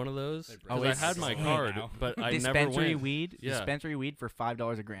go to one of those They because break I it's had my insane card, now. but I never dispensary went. weed. Yeah. Dispensary weed for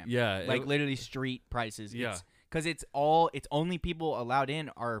 $5 a gram. Yeah, Like literally street prices. Yeah. Because it's only people allowed in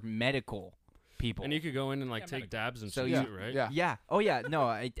are medical people. and you could go in and like Yeah, take medical. dabs and So shit, yeah, too, right? yeah. Yeah. Oh yeah. No,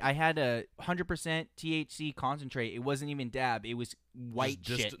 I had a 100% THC concentrate. It wasn't even dab. It was white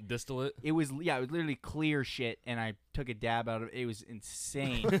Just shit. distillate. It was literally clear shit, and I took a dab out of it. It was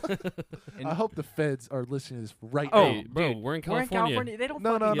insane. And- I hope the feds are listening to this right Oh, Hey, bro, dude, we're in We're in California. California. They don't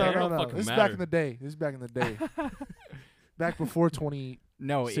now. No, fucking no, Yeah, no, it no, don't no. fucking This is matter. back in the day. This is back in the day. Back before 20.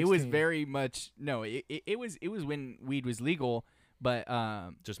 No, it was 16. very much no. It was when weed was legal, but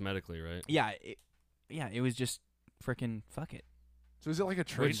Just medically, right? yeah, it was just freaking fuck it. So is it like a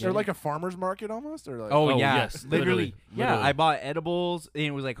trade Which- or like a farmer's market almost, or like? Oh, Oh, yeah, yes, literally. literally, Yeah, literally. I bought edibles, and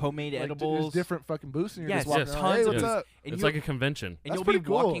it was like homemade like, edibles. There's different fucking booths, and you're Yes, just walking yes, around. tons Hey, of what's booths. up? And It's you'll- like a convention. and That's you'll be pretty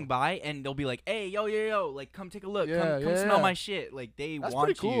cool. walking by, and they'll be like, "Hey, yo, like come take a look, Yeah, come yeah, smell yeah. my shit." Like they That's want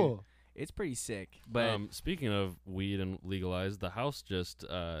pretty cool. you. It's pretty sick. But Speaking of weed and legalized, the House just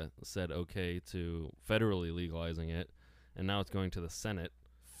said okay to federally legalizing it, and now it's going to the Senate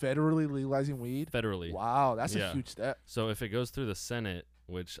Federally legalizing weed. federally. Wow, that's a Yeah. huge step. So if it goes through the Senate,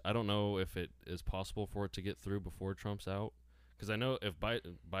 which I don't know if it is possible for it to get through before Trump's out, because I know if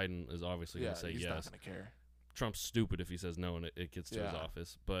Biden is obviously going to say he's yes, not gonna care. Trump's stupid if he says no and it gets to his Yeah.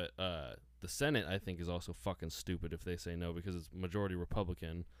 office. But the Senate, I think, is also fucking stupid if they say no because it's majority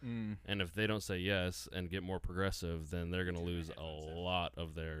Republican. And if they don't say yes and get more progressive, then they're going to lose a lot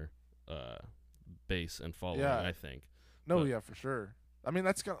of their base and following, Yeah. I think. No, But- yeah, for sure. I mean,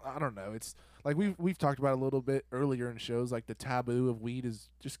 that's kind of, I don't know. It's like we've talked about a little bit earlier in shows. Like the taboo of weed is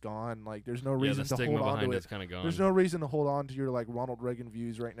just gone. Like there's no Yeah, reason the to stigma hold on behind to it's it. kind of gone. There's no reason to hold on to your like Ronald Reagan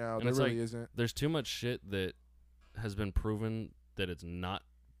views right now. And There it's really like- isn't. There's too much shit that has been proven that it's not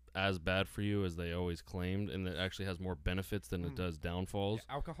as bad for you as they always claimed, and it actually has more benefits than it does downfalls.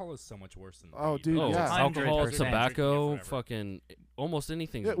 Yeah, alcohol is so much worse than Oh, weed. dude, Oh, yeah. alcohol, 100%. tobacco, Drinking it forever. fucking almost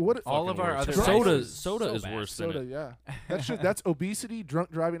anything. Yeah, what- All of our other soda vices. soda So is bad. worse than Soda, it. yeah. That's obesity, drunk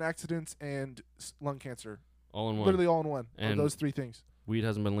driving accidents, and lung cancer. All in one. Literally all in one. Of And- those three things. Weed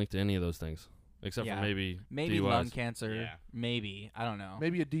hasn't been linked to any of those things, except Yeah. for maybe maybe DUIs. lung cancer. Yeah. Maybe I don't know.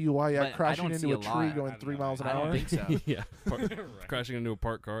 Maybe a DUI, But I crashing don't into see a a tree lot. going I don't 3 know. miles an I hour. don't think so. yeah, Right. crashing into a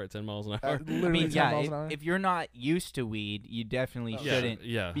parked car at 10 miles an hour. Literally I mean, 10 yeah, miles an hour. if you're not used to weed, you definitely Oh, yeah, shouldn't.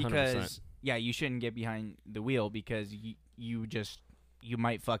 yeah, 100%. Because you shouldn't get behind the wheel because you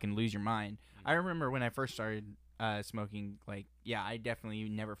might fucking lose your mind. I remember when I first started smoking, like, yeah, I definitely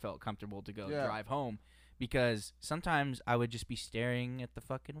never felt comfortable to go Yeah. drive home because sometimes I would just be staring at the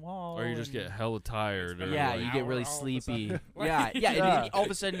fucking wall. or you just and- get hella tired. Or yeah, like, you get really hour all of a sleepy. sudden. yeah, yeah, Yeah. and all of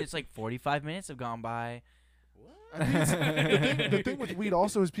a sudden it's like 45 minutes have gone by. I think the thing with weed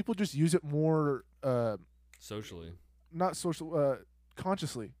also is people just use it more, socially. not social,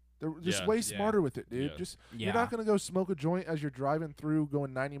 consciously. They're just Yeah. way Yeah. smarter with it, dude. Yeah. Just Yeah. you're not gonna go smoke a joint as you're driving through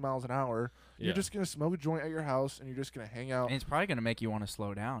going 90 miles an hour. Yeah. You're just gonna smoke a joint at your house and you're just gonna hang out. And it's probably gonna make you want to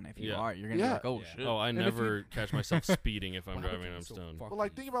slow down if you Yeah. are. You're gonna Yeah. be like, oh Yeah. shit. Oh, I And if never catch myself speeding if I'm Wow, driving and I'm that's so stoned. But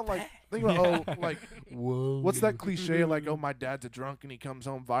like fucking think about oh like what's that cliche like oh my dad's a drunk and he comes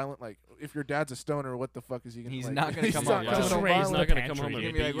home violent, like if your dad's a stoner what the fuck is he gonna He's like, not gonna he's come not home coming violent. home Raised He's in not the gonna come pantry, home and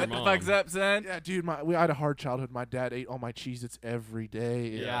You're beat gonna be like, your what the mom. fuck's up, son? yeah dude we had a hard childhood. My dad ate all my Cheez-Its every day.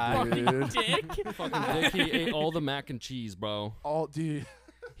 Yeah. dude. Fucking dick, he ate all the mac and cheese, bro. all dude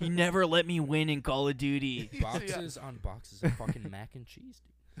He never let me win in Call of Duty. Boxes on boxes of fucking mac and cheese,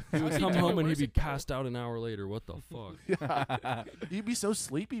 dude. He would How's he come doing? home and Where's he'd he be going? passed out an hour later. What the fuck? yeah you'd be so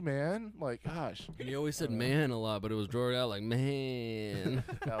sleepy, man, like gosh. And he always said man a lot, but it was drawn out like man.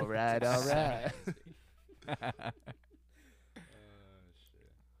 all right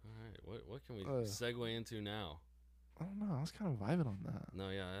What can we segue into now? I don't know. I was kind of vibing on that. No,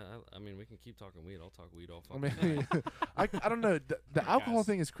 yeah. I mean, we can keep talking weed. I'll talk weed all I fucking mean, I don't know. The alcohol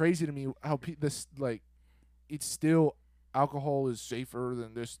thing is crazy to me. How this like, it's still alcohol is safer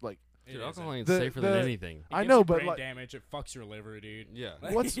than this like. Dude, alcohol ain't safer than anything. I know, but brain like, damage. It fucks your liver, dude. Yeah.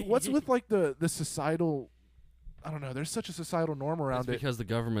 What's with like the societal? I don't know. There's such a societal norm around it. Because the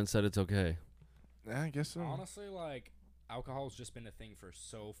government said it's okay. Yeah, I guess so. Honestly, like, alcohol's just been a thing for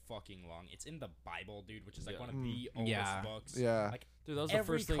so fucking long. It's in the Bible, dude, which is like one of the oldest books. Yeah. Like, dude, that was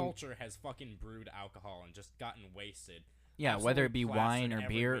every the first culture has fucking brewed alcohol and just gotten wasted. Yeah, whether it be wine or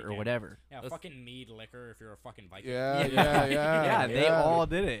beer or whatever. Yeah, fucking mead, liquor if you're a fucking Viking. Yeah, they all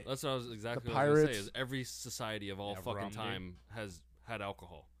did it. That's what I was exactly the what I was pirates. gonna say. Is every society of all fucking rum, time has had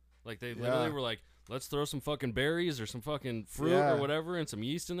alcohol. Like they literally were like, let's throw some fucking berries or some fucking fruit or whatever and some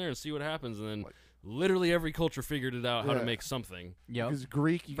yeast in there and see what happens. And then literally every culture figured it out how to make something. Yep. Because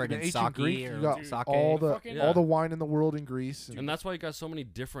Greek, you got the ancient sake Greek, you got sake. all the wine in the world in Greece. And that's why you got so many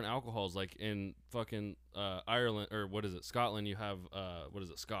different alcohols. Like in fucking Ireland, or what is it, Scotland, you have, what is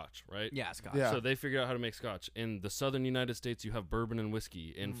it, Scotch, right? Yeah, Scotch. Yeah. So they figured out how to make Scotch. In the southern United States, you have bourbon and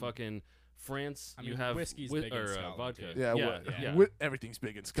whiskey. In fucking France, I mean, you have whiskey's big in Scotland, vodka. too. Everything's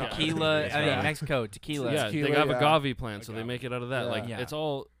big in Scotland. Tequila, I mean, Mexico, tequila. Yeah, Tequila, they have agave plant, so they Agave. make it out of that. Yeah. Like, Yeah. it's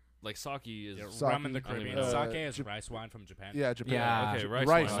all, like, sake is... Yeah, Sake, rum in the Caribbean. I Sake is rice wine from Japan. Yeah, Japan. Yeah. Okay, Rice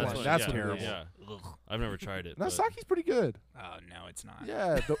rice wine. wine. That's yeah, what it is. Yeah. I've never tried it. Now but- sake's pretty good. Oh, no, it's not.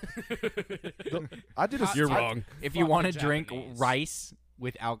 Yeah. I did a You're wrong. If you want to Fucking drink Japanese. rice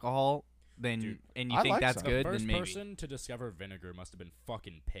with alcohol, then Dude, and you I think like that's sake. good, The then first maybe. person to discover vinegar must have been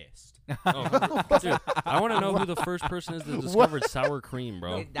fucking pissed. Oh, dude, I want to know who the first person is that discovered sour cream,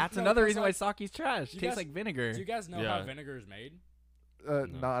 bro. That's No, another 'cause, reason like, why sake's trash. you Tastes guys- like vinegar. Do you guys know Yeah. how vinegar is made?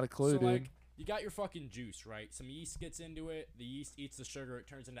 Not a clue, So, dude. like, you got your fucking juice, right? Some yeast gets into it. The yeast eats the sugar. It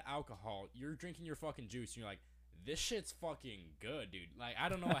turns into alcohol. You're drinking your fucking juice, and you're like, this shit's fucking good, dude. Like, I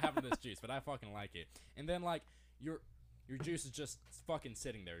don't know what happened to this juice, but I fucking like it. And then, like, your juice is just fucking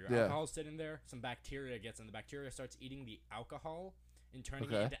sitting there. Your alcohol's sitting there. Some bacteria gets in. The bacteria starts eating the alcohol and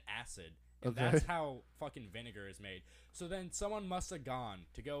turning it into acid. And that's how fucking vinegar is made. So then someone must have gone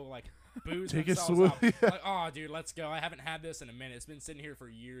to go, like, booze Take a themselves swig. up. Like, oh, dude, let's go. I haven't had this in a minute. It's been sitting here for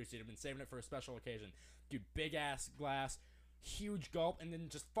years, dude. I've been saving it for a special occasion. Dude, big-ass glass, huge gulp, and then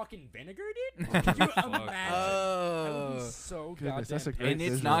just fucking vinegar, dude? Could you imagine? That would be so Goodness, goddamn that's a great And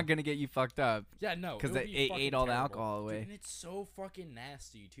it's visual. not going to get you fucked up. Yeah, no. Because it would they be fucking ate all the terrible. alcohol Dude, away. and it's so fucking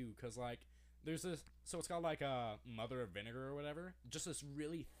nasty, too, because, like, there's this, so it's called like a mother of vinegar or whatever. Just this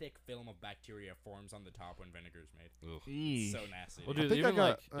really thick film of bacteria forms on the top when vinegar is made. Ugh. It's so nasty. Well, dude. dude, think I even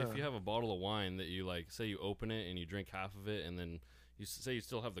got, like if you have a bottle of wine that you like, say you open it and you drink half of it, and then you say you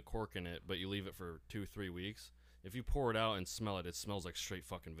still have the cork in it, but you leave it for 2-3 weeks. If you pour it out and smell it, it smells like straight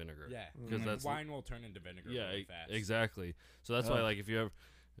fucking vinegar. Yeah, because that's wine will turn into vinegar really fast. exactly. So that's why, like,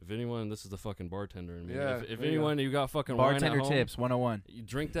 if anyone, this is the fucking bartender in me. Yeah, if there you anyone you got fucking Bartender wine at home, tips 101. you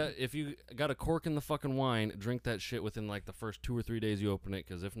drink that. If you got a cork in the fucking wine, drink that shit within like the first 2 or 3 days you open it,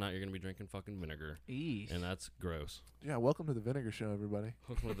 because if not, you're gonna be drinking fucking vinegar, Eesh. and that's gross. Yeah, welcome to the Vinegar Show, everybody.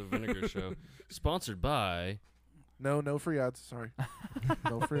 Welcome to the Vinegar Show, sponsored by. No free ads. Sorry.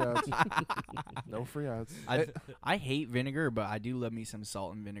 No free ads. No free ads. I hate vinegar, but I do love me some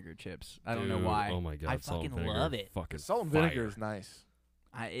salt and vinegar chips. I don't know Dude, why. Oh my god, I salt and fucking vinegar, love it. Fucking Salt and fire. vinegar is nice.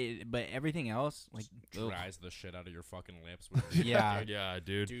 But everything else, like, ugh. Dries the shit out of your fucking lips. With Yeah. Yeah,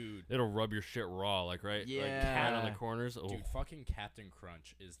 dude. Dude, It'll rub your shit raw, like like cat on the Yeah. corners. Oh, dude, fucking Captain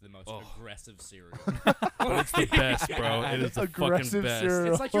Crunch is the most aggressive cereal. but it's the best, bro. It is the fucking Aggressive best.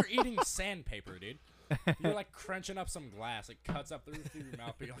 cereal. It's like you're eating sandpaper, dude. You're like crunching up some glass. It cuts up through your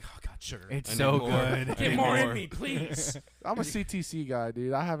mouth, but you're like, oh god, sugar. It's I so need more. good. I Get need more in more. me, please. I'm a CTC guy,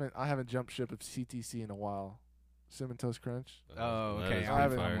 dude. I haven't jumped ship of CTC in a while. Cinnamon Toast Crunch. Oh, That okay. is I pretty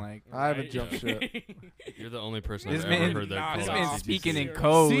haven't- fire. I'm like, I haven't Right? jumped ship. You're the only person This I've man- ever heard that this this called. man's off. speaking in CTC.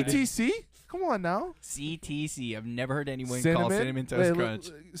 code. CTC? Come on now. CTC. I've never heard anyone call cinnamon toast Wait, crunch.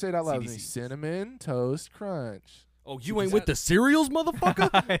 say it out loud. with me. CTC. Cinnamon Toast Crunch. Oh, you ain't with the cereals,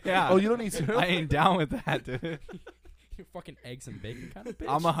 motherfucker? Yeah. Oh, you don't need cereal? I ain't down with that, dude. You're fucking eggs and bacon kind of bitch.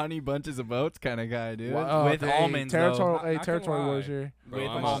 I'm a honey bunches of oats kind of guy, dude. Wow, With dang, almonds, territory, though. Hey, Not territory gonna wars lie. here. Bro, With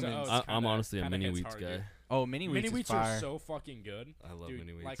I'm, almonds. I'm honestly a kinda mini hits wheats hard, guy. dude. Oh, mini wheats Mini is wheats fire. are so fucking good. I love Dude,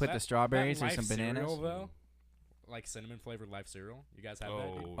 mini wheats. like Put the strawberries that or some Life bananas. cereal, though, like cinnamon flavored Life cereal. You guys have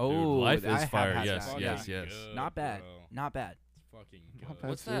that? Dude? Oh, Oh, dude, life I is have fire. had Yes, that, yes, yeah. yes. Good, Not bad. bro. Not bad. fucking Not good. bad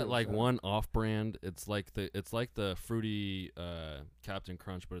What's cereal, that like so. one off-brand? It's like the fruity Captain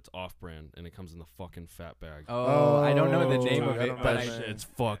Crunch, but it's off-brand and it comes in the fucking fat bag. Oh, I don't know the Oh, name I of it, don't know but That the name. shit's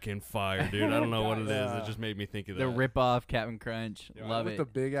fucking fire, dude. I don't know what it is. Yeah. It just made me think of the that. rip-off Captain Crunch. Yeah, Love With it. the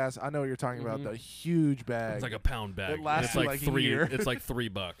big ass. I know what you're talking about. Mhm. The huge bag. It's like a pound bag. It lasts it's you like like a three. year. It's like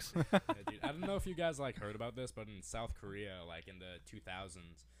 $3. Yeah, dude. I don't know if you guys like heard about this, but in South Korea, like in the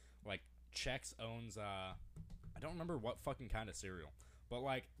 2000s, like Chex owns I don't remember what fucking kind of cereal, but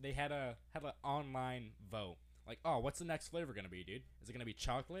like they had an online vote. Like, oh, what's the next flavor gonna be, dude? Is it gonna be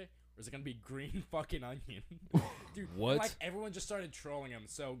chocolate or is it gonna be green fucking onion? Dude, What? Like everyone just started trolling him.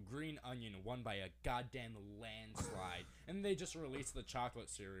 So green onion won by a goddamn landslide, and they just released the chocolate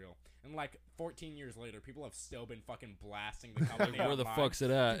cereal. And like 14 years later, people have still been fucking blasting the company. Where the online. fuck's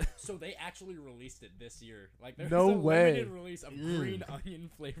it at? So they actually released it this year. Like there's No a way. limited release of green onion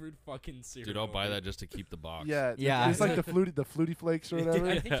flavored fucking cereal. Dude, I'll buy that just to keep the box. yeah. Yeah. It's like the fluty flakes or Dude, whatever.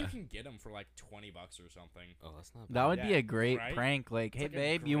 I think you can get them for like $20 or something. Oh, that's not bad. That would be Yeah, a great right? prank. Like, hey, like a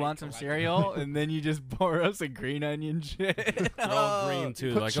babe, you great want some collectible. cereal? And then you just pour us a green onion shit. They're all green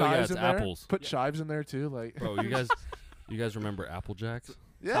too. Put Like, oh yeah, chives it's in there. apples. Put Yeah. chives in there too. Like, Bro, you guys remember Apple Jacks?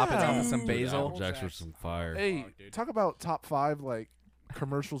 yeah. Top it off with some Dude, basil. Apple Jacks were some fire. Hey, Fuck, dude. talk about top 5 like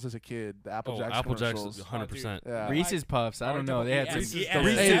commercials as a kid. The Apple Oh, Jacks Apple Jacks commercials. is 100%. Yeah. Reese's Puffs. I don't know. They had some R-E-E-S-E-S. the Hey,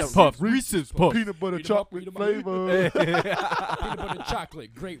 Reese's the Puffs. Reese's Puffs. Peanut butter Beat 'em up, chocolate beat 'em up. flavor. Peanut butter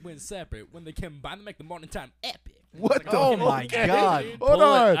chocolate, great when separate. When they combine, they make the morning time epic. What It's the? Oh fucking my okay. God. dude. Hold Pull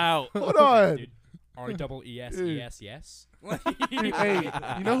on. it out. Hold on. Dude, R-E-E-S-E-S, yes. Dude, hey,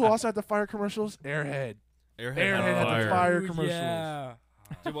 you know who also had the fire commercials? Airhead. Airhead Airhead had the fire. fire Dude, commercials. Yeah.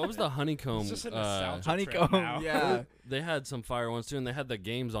 Dude, what was the honeycomb? It's just a nostalgia trip Honeycomb. now. Yeah. They had some fire ones too, and they had the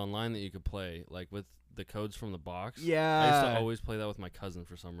games online that you could play, like with the codes from the box. I used Yeah. to always play that with my cousin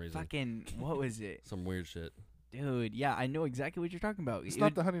for some reason. Fucking, what was it? Some weird shit. Dude, yeah, I know exactly what you're talking about. It's It not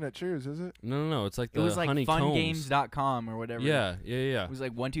would- the Honey Nut Cheers, is it? No. It's like It the was like honeycombs. fungames.com or whatever. Yeah. It was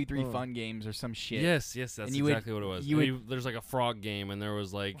like 1, 2, 3 Oh. fun games or some shit. Yes, that's And you would- exactly what it was. you And would- there's like a frog game, and there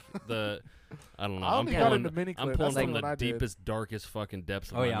was like the, I don't know. I I'm only got pulling, into Mini I'm Clip. pulling That's from the the one I did. deepest, darkest fucking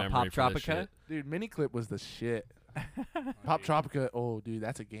depths of Oh, my yeah, memory Pop for this Tropica? shit. Dude, Mini Clip was the shit. Oh, Pop dude. Tropica. Oh, dude,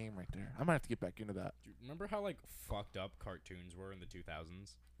 that's a game right there. I might have to get back into that. Dude, remember how like fucked up cartoons were in the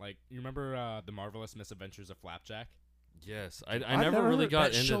 2000s? Like, you remember the Marvelous Misadventures of Flapjack? Yes, I've I never never really heard-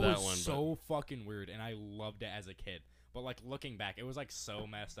 got That into show that was one. so fucking weird, and I loved it as a kid. But like looking back, it was like so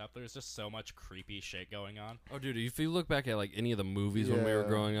messed up. There's just so much creepy shit going on. Oh, dude, if you look back at like any of the movies when we were Yeah.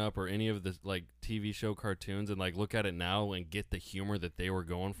 growing up, or any of the like TV show cartoons, and like look at it now and get the humor that they were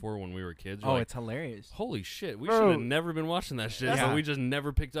going for when we were kids, you're Oh, like, it's hilarious. holy shit, we Bro. should have never been watching that shit, Yeah. but we just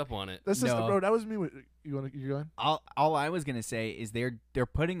never picked up on it. That's just No. bro. That was me. With, you going? All I was gonna say is they're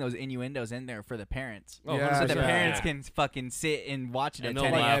putting those innuendos in there for the parents, Oh, Yeah, so the 100%. parents Yeah. can fucking sit and watch it And at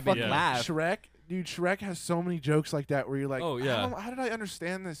they'll 10 a.m. laugh, and yeah. laugh. Shrek, dude. Shrek has so many jokes like that where you're like, Oh, yeah. how did I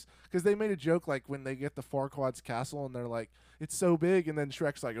understand this? Because they made a joke like when they get the Farquaad's castle and they're like, it's so big, and then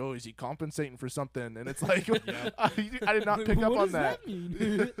Shrek's like, oh, is he compensating for something? And it's like, I did not pick up What on does that.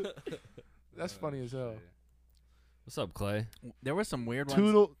 mean? That's funny as hell. What's up, Clay? There were some weird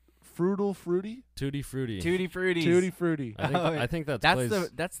ones. Fruity, Tutti Frutti. Tutti Fruities. Tutti Fruity. I think Oh, I think that's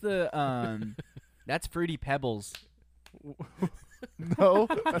That's that's Fruity Pebbles. No,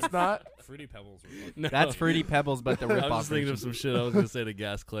 that's not. Fruity Pebbles were fucking No. That's Fruity Pebbles, but the I rip was off just thinking of some shit I was gonna say to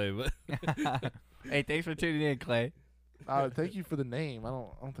Gas Clay, but Hey, thanks for tuning in, Clay. Thank you for the name. I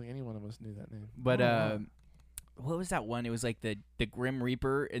don't think any one of us knew that name. But Oh, what was that one? It was like the Grim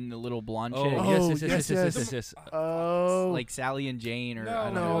Reaper and the little blonde oh, chick. yes. Oh, Like Sally and Jane, or I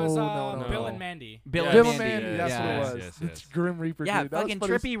don't no, know. it was no. Bill and Mandy. Bill Yes. and Bill and Mandy. Mandy. That's yeah. what it was. Yes. It's Grim Reaper. Yeah, dude. That was fucking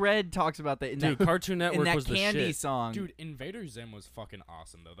funny as- Trippy Red talks about that in Dude, that Cartoon Network in that was the Candy shit. song. Dude, Invader Zim was fucking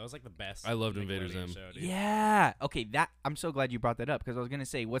awesome though. That was like the best. I loved Invader Nickelodeon Zim. show, dude. Yeah. Okay. That I'm so glad you brought that up because I was gonna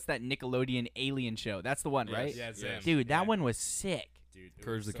say, what's that Nickelodeon alien show? That's the one, Yes. right? Yeah, Zim. Dude, that Yeah. one was sick. Dude, it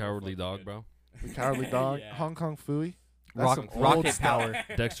Courage was the so Cowardly fucking Dog, good. bro. The Cowardly Dog, Yeah. Hong Kong Phooey. That's some old Rocket stuff. Power.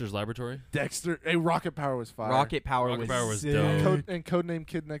 Dexter's Laboratory. Dexter. Hey, Rocket Power was fire. Rocket Power Rocket was Power was sick. dope. And Codename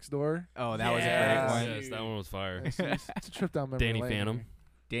Kid Next Door. Oh, that was a Yeah. great one. Yes, that one was fire. It's a trip down memory Danny lane. Phantom.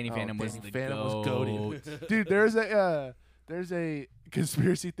 Danny Oh, Phantom was Danny the Phantom was goat. goated. Dude, there's a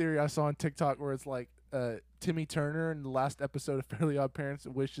conspiracy theory I saw on TikTok where it's like Timmy Turner in the last episode of Fairly Odd Parents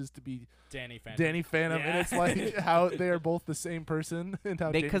wishes to be Danny Phantom. Danny Phantom, and Yeah. it's like how they are both the same person and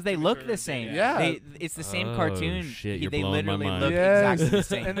how Because Danny- they look Turner, the same. yeah. It's the same Oh, cartoon. shit, you're They blowing my literally mind. look Yes. exactly the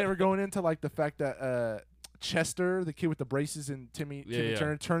same. And they were going into like the fact that Chester, the kid with the braces, and Timmy Yeah.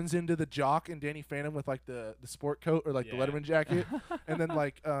 Turner turns into the jock, and Danny Phantom with like the sport coat or like the Yeah. Letterman jacket, and then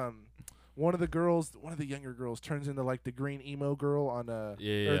like one of the younger girls turns into like the green emo girl on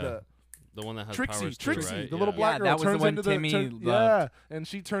the one that has Trixie, powers Trixie, too, right? the little black girl that was turns the one into Timmy the loved. and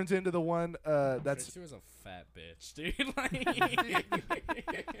she turns into the one that's Trixie was a fat bitch, dude. Like,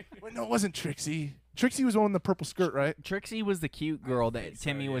 wait, no, it wasn't Trixie. Trixie was the one in the purple skirt, right? Trixie was the cute girl that think so,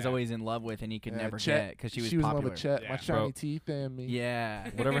 Timmy was yeah. always in love with, and he could never Chet, get because she was in popular. love with Chet, my Yeah. shiny Bro. teeth and me. Yeah.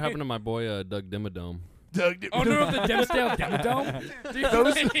 Whatever happened to my boy Doug Dimmadome? Doug, oh no, the Dimsdale Demodome.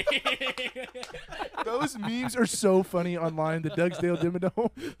 those memes are so funny online. The Dougsdale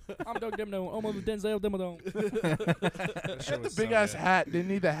Dimmadome. I'm Doug Dimmadome. I'm on the Denzel Dimmadome. He had the big ass hat,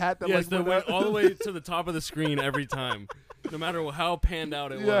 didn't he? The hat that Yes, that went went up. all the way to the top of the screen every time, no matter how panned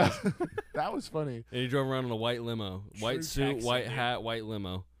out it Yeah, was. that was funny, And he drove around in a white limo, white True suit, Texan, white dude. hat, white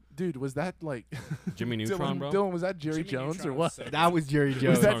limo. dude. Was that like Jimmy Neutron, bro. Dylan, was that Jerry Jimmy Jones Neutron or was what? so That was Jerry Was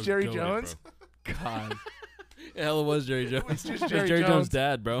Jones. that Sounds Jerry goated, Jones? bro. God. Hell, it was Jerry Jones. was just It's Jerry Jerry Jones. Jones'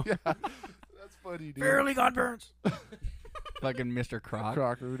 dad, bro. Yeah, that's funny, dude. Fairly Godburns. Fucking Mr. Croc.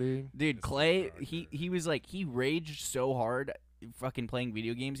 Crocker, dude. Dude, Clay, he was like, he raged so hard fucking playing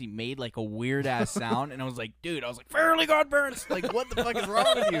video games, he made like a weird ass sound, and I was like, Fairly Godburns. Like, what the fuck is wrong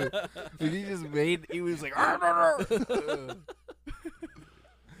with you? Like, he was like, "Arr, arr, arr."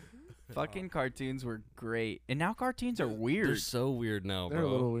 Fucking cartoons were great. And now cartoons are They're weird. so weird now, They're bro.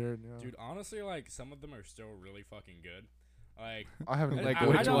 a little weird. Yeah. Dude, honestly, like some of them are still really fucking good. Like, I haven't and Like, I,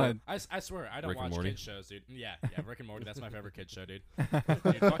 which I don't, one? I swear, I don't Rick and watch Morty? kids shows, dude. Yeah, Rick and Morty. That's my favorite kids show, dude.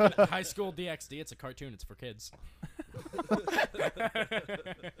 Dude, fucking High School DxD. It's a cartoon. It's for kids.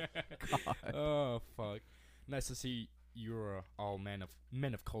 Oh fuck! Nice to see you're all men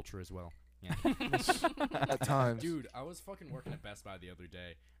of culture as well. Yeah. at times. Dude, I was fucking working at Best Buy the other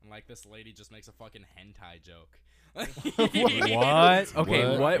day, and like this lady just makes a fucking hentai joke. What?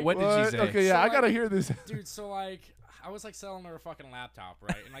 Okay, what did she say? Okay, yeah, So, I like- gotta hear this. Dude, so like I was like selling her a fucking laptop,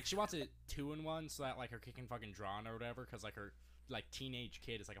 right? And like she wants it 2-in-1 so that like her kid can fucking draw on or whatever, cause like her like teenage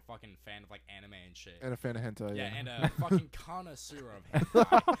kid is like a fucking fan of like anime and shit. And a fan of hentai. Yeah, Yeah, and a fucking connoisseur of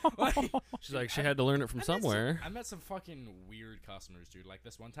hentai. Like, She's like, she had to learn it from somewhere. I met some fucking weird customers, dude. Like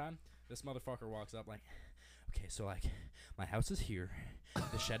this one time, this motherfucker walks up like, okay, so like my house is here,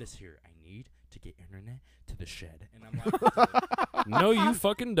 the shed is here. I need to get internet to the shed, and I'm like, No, you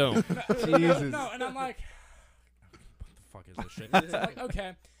fucking don't. Jesus. no, and I'm like, what the fuck is this shit? It's like,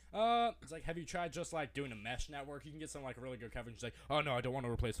 okay. It's like, have you tried just like doing a mesh network? You can get some like really good coverage. She's like, oh no, I don't want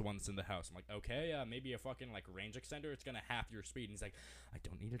to replace the one that's in the house. I'm like, okay, maybe a fucking like range extender. It's gonna half your speed. And he's like, I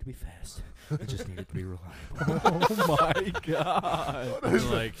don't need it to be fast. I just need it to be reliable. Oh my god. You're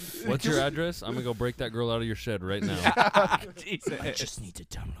like, what's your address? I'm gonna go break that girl out of your shed right now. Jesus. I just need to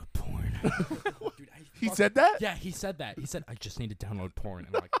download porn. Dude, he said that. Yeah, he said that. He said, I just need to download porn.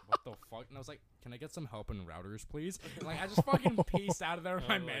 And I'm like, what the fuck? And I was like, can I get some help in routers, please? And like, I just fucking pieced out of there.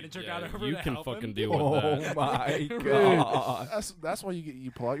 My I'm like, manager yeah, got over you to can help fucking him. deal with Oh that. my Dude, god. that's why you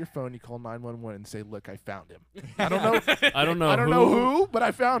pull out your phone, you call 911 and say, "Look, I found him." I don't know. I don't know. I don't know who, but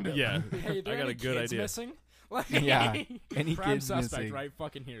I found him. Yeah, Hey, I there got any a good kids idea. missing? Like, Yeah, any prime kids suspect missing. right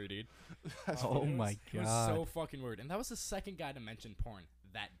fucking here, dude. That's Oh funny. my It was god. so fucking weird. And that was the second guy to mention porn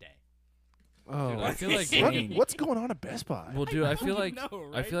that day. Oh, Dude, I feel like what's going on at Best Buy? Well, dude, I feel like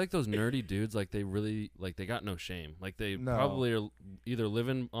know, I feel like those nerdy dudes, like they really, like they got no shame. Like they No. probably are either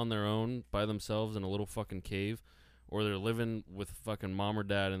living on their own by themselves in a little fucking cave, or they're living with fucking mom or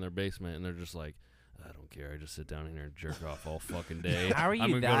dad in their basement, and they're just like, I don't care. I just sit down here and jerk off all fucking day. How are you I'm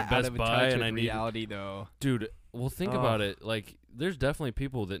gonna that go to out Best of Buy touch and with I need, reality though? dude. Well, think Oh. about it. Like, there's definitely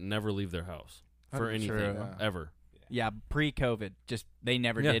people that never leave their house for 100%, anything yeah. ever. Yeah, pre-COVID, just they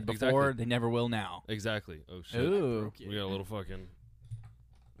never Yeah, did before. exactly. They never will now. Exactly. Oh shit. Ooh. We got a little fucking.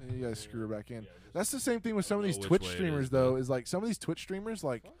 You guys screw it back in. That's the same thing with some of don't these know Twitch which way it streamers, is, though. but- Is like some of these Twitch streamers,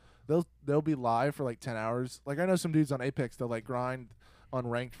 like they'll be live for like 10 hours. Like I know some dudes on Apex, they'll like grind on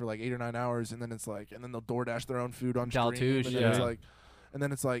ranked for like 8 or 9 hours, and then it's like, and then they'll DoorDash their own food on stream. Daltouche, And then it's yeah. like, and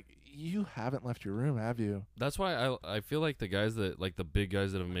then it's like, you haven't left your room, have you? That's why I feel like the guys that, like the big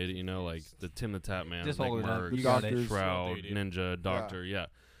guys that have made it, you know, like the Tim the Tap Man, Just like hold it up. Merc, You got it. Doctors. Shroud, Dude. Ninja, Doctor, yeah.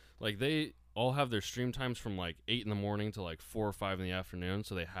 Like they all have their stream times from like 8 in the morning to like 4 or 5 in the afternoon,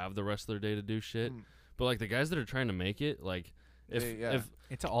 so they have the rest of their day to do shit. Mm. But like the guys that are trying to make it, like Yeah. if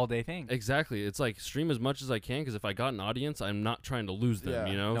It's an all-day thing. exactly, it's like stream as much as I can, because if I got an audience, I'm not trying to lose them, Yeah.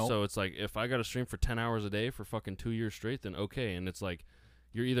 you know. Nope. So it's like if I got to stream for 10 hours a day for fucking 2 years straight, then okay. And it's like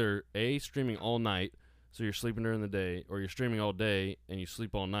you're either A, streaming all night, so you're sleeping during the day, or you're streaming all day and you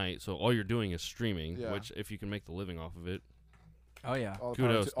sleep all night, so all you're doing is streaming. Yeah. Which if you can make the living off of it, Oh yeah. All the power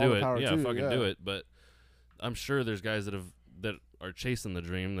kudos, to- all do the it. power Yeah, to you, fucking do it. But I'm sure there's guys that are chasing the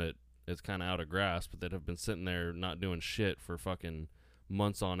dream that it's kind of out of grasp, but that have been sitting there not doing shit for fucking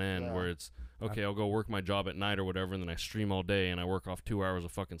months on end where it's okay, I'll go work my job at night or whatever, and then I stream all day and I work off 2 hours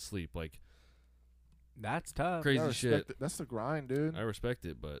of fucking sleep. Like, that's tough. Crazy shit. That's the grind, dude. I respect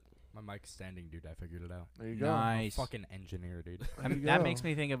it, but My mic's standing, dude. I figured it out. There you go. Nice. I'm a fucking engineer, dude. I mean, that makes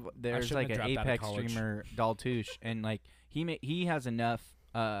me think of there's like shouldn't an have dropped out of Apex college. streamer, Daltouche, and like he has enough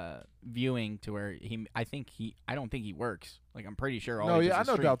viewing to where I don't think he works. Like I'm pretty sure. No, yeah, I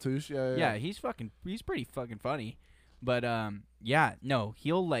know Daltouche. Yeah, he's pretty fucking funny. But he'll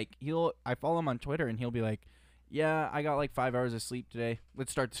I follow him on Twitter and he'll be like, yeah, I got like 5 hours of sleep today.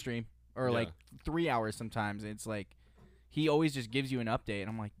 Let's start the stream. Or like 3 hours sometimes. It's like he always just gives you an update, and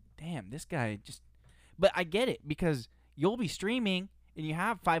I'm like, damn, this guy just. But I get it because you'll be streaming and you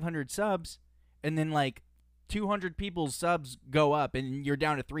have 500 subs, and then like 200 people's subs go up, and you're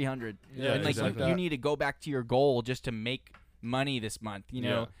down to 300. Yeah, and like exactly. you need to go back to your goal just to make money this month, you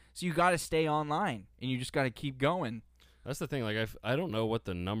know. Yeah. So you got to stay online, and you just got to keep going. that's the thing. Like, I don't know what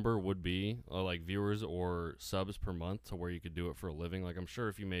the number would be, like viewers or subs per month, to where you could do it for a living. Like, I'm sure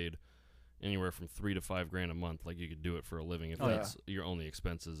if you made anywhere from $3,000 to $5,000 a month, like you could do it for a living. If that's your only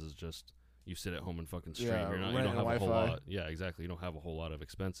expenses is just you sit at home and fucking stream. Yeah, you don't have a whole lot. Yeah, exactly. You don't have a whole lot of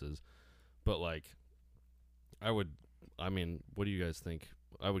expenses. But like, I mean, what do you guys think?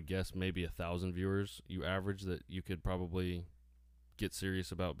 I would guess maybe 1,000 viewers you average that you could probably get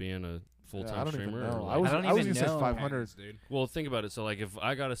serious about being a full-time streamer. Even know. Or I was don't gonna even say know. 500. Dude. well, think about it. So like, if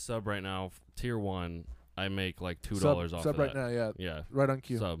I got a sub right now, tier 1, I make like $2 off sub of right that. now, yeah. Yeah, Right on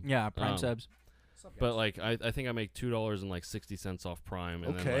cue. sub. Yeah, Prime Um, subs. But like, I think I make $2.60 off Prime.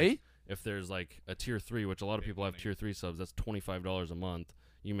 And then, Okay. like, if there's like a tier 3, which a lot of people have tier 3 subs, that's $25 a month.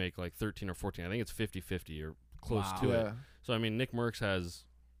 You make like 13 or 14. I think it's 50-50 or close Wow. to Yeah. it. So I mean, Nick Merckx has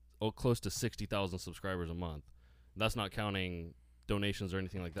close to 60,000 subscribers a month. That's not counting donations or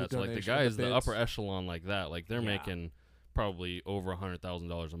anything like The that. So like the donation, guys, the the bits. upper echelon like that, like they're Yeah. making probably over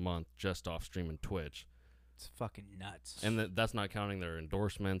 $100,000 a month just off streaming Twitch. It's fucking nuts. And that's not counting their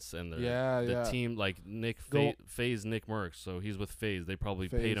endorsements and their Yeah. team, like Go- FaZe Nick Merckx. So he's with FaZe. They probably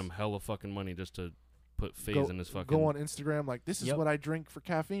paid FaZe. him hella fucking money just to put FaZe in his fucking. Go on Instagram like, this is Yep. what I drink for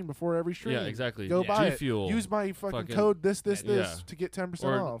caffeine before every stream. Yeah, exactly. Go buy G it. Fuel. Use my fucking fucking- code this yeah. to get 10%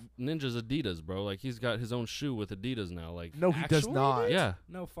 or off. Ninja's Adidas, bro. Like he's got his own shoe with Adidas now. Like No, he does Actually, not. dude? yeah,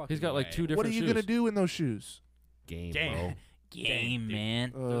 No fucking he's got like way. 2 different What are you shoes. gonna do in those shoes? Game, Game. bro. Game,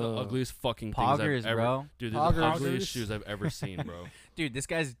 man. They're the ugliest fucking Poggers, things I've ever. bro. Dude, they're Poggers. the ugliest shoes I've ever seen, bro. Dude, this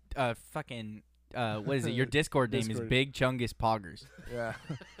guy's fucking what is it? Your Discord name is Discord. Big Chungus Poggers. Yeah.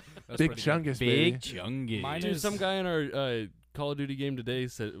 That's Big pretty good. Chungus, Big baby. Chungus. Mine Dude, is- some guy in our Call of Duty game today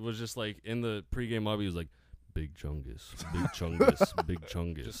was just like in the pregame lobby. He was like, "Big Chungus, Big Chungus, Big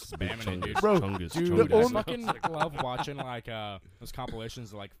Chungus, Just Big spamming it, dude. Chungus, Bro, Chungus, dude, Chungus." the I only- fucking love watching like those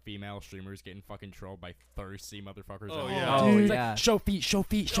compilations of like female streamers getting fucking trolled by thirsty motherfuckers. Oh, on yeah. Oh, Dude. It's yeah. like, show feet, show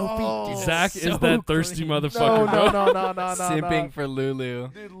feet, show Oh. feet. Dude, Zach it's so is that thirsty cringe. motherfucker, bro. No. Simping for Lulu.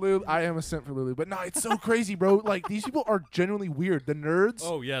 Dude, Lulu, I am a simp for Lulu, but no, it's so crazy, bro. Like these people are genuinely weird. The nerds.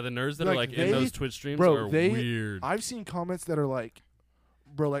 Oh yeah, the nerds that are Like, like in they- those Twitch streams bro, are they- weird. I've seen comments that are like,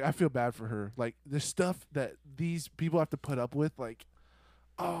 bro, like I feel bad for her. Like the stuff that these people have to put up with, like,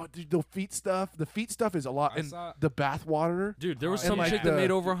 oh, dude, the feet stuff. The feet stuff is a lot. I And saw- the bath water. Dude, there was And some like chick that the-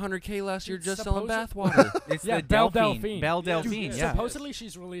 made over 100K last year Dude, just selling supposed- bathwater. It's Yeah, the Belle Delphine. Delphine. Belle Dude, Delphine, dude, yeah. Supposedly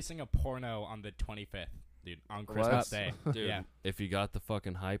she's releasing a porno on the 25th, dude, on Christmas Day. Dude, Yeah. if you got the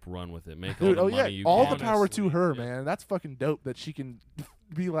fucking hype, run with it. Make Dude, all oh the yeah, money you all can. the power to Honestly, her, yeah. man. That's fucking dope that she can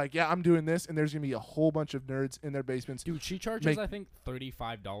be like, yeah, I'm doing this, and there's gonna be a whole bunch of nerds in their basements. Dude, she charges, Make- I think,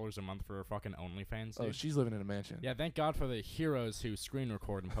 $35 a month for her fucking OnlyFans, Oh, dude. she's living in a mansion. Yeah, thank God for the heroes who screen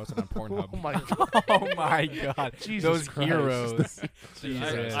record and post it on Pornhub. Oh my god. Oh my god. Jesus Those Christ. heroes. Dude,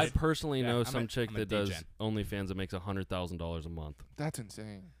 Jesus. I personally Yeah, know I'm some a- chick I'm a that does degen. OnlyFans that makes $100,000 a month. That's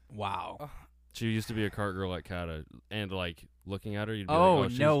insane. Wow. She used to be a cart girl at Cata, and like looking at her, you'd be Oh, like, "Oh,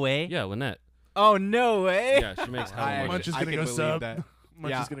 she's, no way. yeah, Lynette. Oh, no way. Yeah, she makes hella I money. Munch is I gonna can go believe sub. that.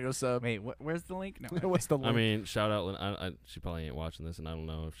 Munch Yeah. is gonna go sub. Wait, where's the link? No. What's the link? I mean, shout out. She probably ain't watching this, and I don't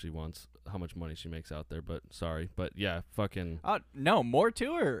know if she wants how much money she makes out there. But sorry, but yeah, fucking. Oh, no, more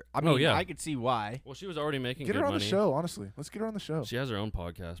to her. I mean, yeah. I could see why. Well, she was already making Get good her on money. the show, honestly. Let's get her on the show. She has her own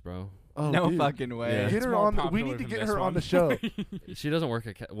podcast, bro. Oh, no dude. fucking way. Yeah. Get It's her more on. We popular need to than get this her on one. the show. She doesn't work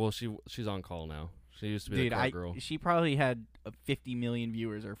at. Well, she's on call now. She used to be Dude, the cart girl. she probably had 50 million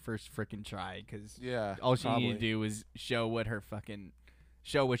viewers her first freaking try because Yeah. all she probably. needed to do was show what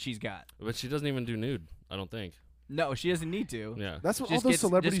she's got. But she doesn't even do nude. I don't think. No, she doesn't need to. Yeah, That's what Just all those gets-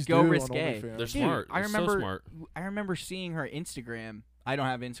 celebrities just go do risque. on OnlyFans. they're Dude, smart. I They're remember- so smart. I remember seeing her Instagram. I don't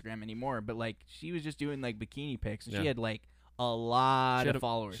have Instagram anymore, but like she was just doing like bikini pics, and Yeah. she had like a lot She had of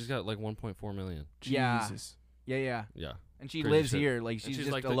followers. She's got like 1.4 million. Yeah. Jesus. Yeah. Yeah. And she Crazy lives shit. here. Like, she's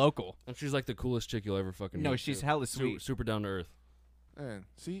just like a the- local. And she's like the coolest chick you'll ever fucking No, meet, she's too. hella sweet. Super down to earth. Man,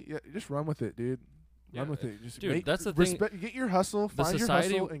 see, yeah, just run with it, dude. Run with it. Just dude, that's the thing. Get your hustle, find your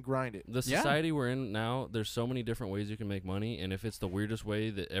hustle, and grind it. The society we're in now, there's so many different ways you can make money, and if it's the weirdest way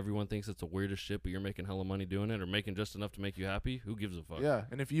that everyone thinks it's the weirdest shit, but you're making hella money doing it or making just enough to make you happy, who gives a fuck? Yeah,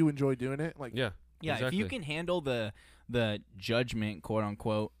 and if you enjoy doing it, like Yeah, exactly. If you can handle the judgment, quote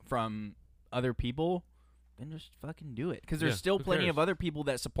unquote, from other people, then just fucking do it. Because there's still plenty of other people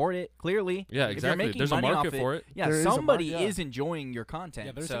that support it. Clearly, yeah, exactly. There's a market for it. Yeah, somebody is enjoying your content.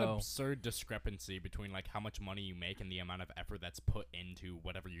 Yeah, there's an absurd discrepancy between like how much money you make and the amount of effort that's put into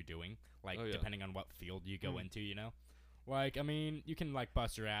whatever you're doing. Like depending on what field you go into, you know. Like, I mean, you can, like,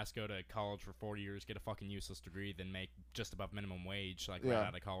 bust your ass, go to college for 4 years, get a fucking useless degree, then make just above minimum wage, like, right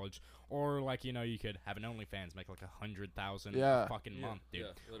out of college. Or, like, you know, you could have an OnlyFans, make, like, $100,000 a fucking month, dude.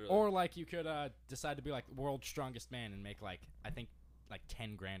 Yeah, or, like, you could decide to be, like, world's strongest man and make, like, I think, like,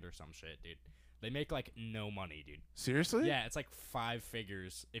 10 grand or some shit, dude. They make, like, no money, dude. Seriously? Yeah, it's, like, 5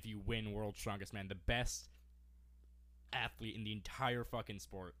 figures if you win world's strongest man. The best athlete in the entire fucking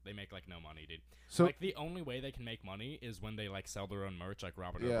sport, they make like no money, dude. So like the only way they can make money is when they like sell their own merch, like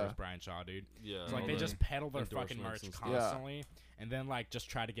Robert Overs, Brian Shaw, dude. Yeah. So like they just peddle their fucking merch constantly, and then like just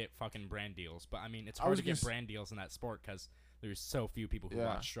try to get fucking brand deals. But I mean, it's hard to get brand deals in that sport because there's so few people who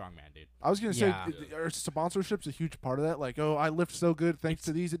watch strongman, dude. I was gonna say, are sponsorships a huge part of that? Like, oh, I lift so good thanks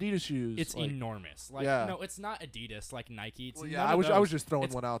to these Adidas shoes. It's like, enormous. Like, no, it's not Adidas, like Nike. It's I was just throwing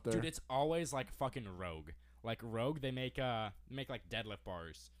one out there, dude. It's always like fucking Rogue. Like Rogue, they make like deadlift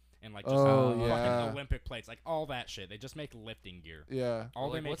bars and like just fucking Olympic plates, like all that shit. They just make lifting gear. Yeah.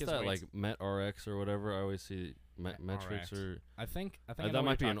 All they make what's is that weights. like Met RX or whatever? I always see metrics or. I think that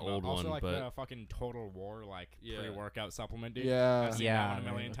might be an old one, also, like but the fucking Total War like pre-workout supplement, dude. Yeah. I've seen that one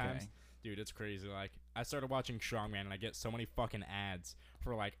a million times. Dude, it's crazy. Like, I started watching Strongman, and I get so many fucking ads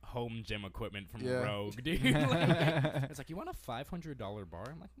for, like, home gym equipment from Rogue, dude. Like, it's like, you want a $500 bar?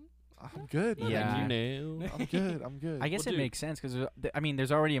 I'm like, I'm good. Yeah. I'm good. I'm good. I guess it makes sense because, I mean,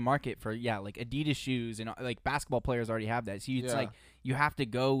 there's already a market for, like, Adidas shoes, and, like, basketball players already have that. So it's like, you have to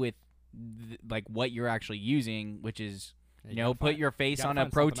go with, like, what you're actually using, which is, you know, put your face on a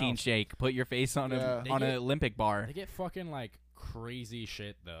protein shake. Put your face on an Olympic bar. They get fucking, like, crazy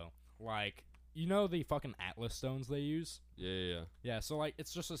shit, though. Like, you know the fucking Atlas stones they use? Yeah, so, like,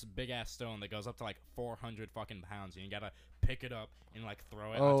 it's just this big-ass stone that goes up to, like, 400 fucking pounds, and you gotta pick it up and, like,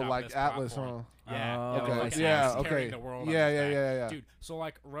 throw it on top like of this Atlas, platform. huh? Yeah. Okay. The world Yeah. Dude, so,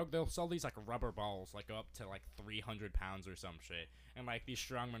 like, Rogue, they'll sell these, like, rubber balls, like, go up to, like, 300 pounds or some shit. And, like, these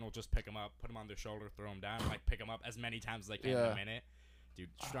strongmen will just pick them up, put them on their shoulder, throw them down, and, like, pick them up as many times as they can in a minute. Dude,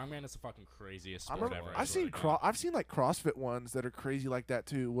 strongman is the fucking craziest sport ever. I've seen like CrossFit ones that are crazy like that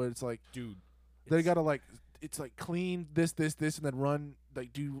too, where it's like, dude, they gotta like, it's like clean this, and then run,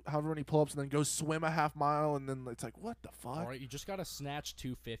 like do however many pull-ups, and then go swim a half mile, and then it's like, what the fuck? All right, you just gotta snatch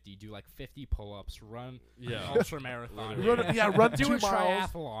 250, do like 50 pull-ups, run an ultra marathon, run do 2 a miles.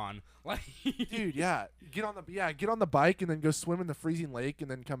 Triathlon, like, dude, get on the bike and then go swim in the freezing lake,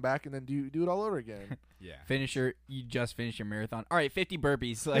 and then come back and then do it all over again. You just finished your marathon. All right, 50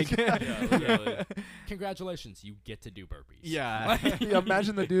 burpees. Like, congratulations, you get to do burpees. Yeah.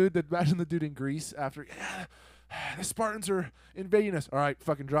 Imagine the dude in Greece after. The Spartans are invading us. All right,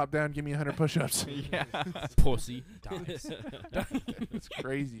 fucking drop down. Give me 100 push-ups. Pussy dies. It's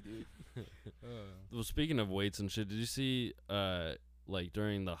crazy, dude. Well, speaking of weights and shit, did you see like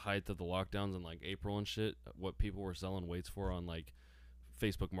during the height of the lockdowns in like April and shit, what people were selling weights for on like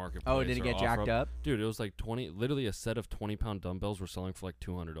Facebook Marketplace? Oh, did it get jacked up? Dude, it was like literally a set of 20-pound dumbbells were selling for like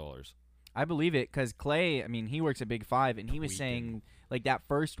 $200. I believe it because Clay, I mean, he works at Big Five, and he was saying like that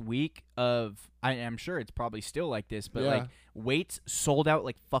first week of, I'm sure it's probably still like this, but like weights sold out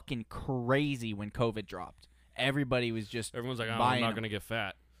like fucking crazy when COVID dropped. Everybody was just everyone's like, oh, I'm not gonna get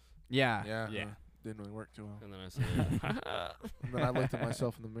fat. Yeah. Didn't really work too well. And then I said, and then I looked at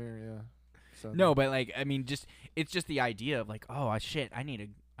myself in the mirror. Yeah. So no, but like, I mean, it's just the idea of like, oh shit, I need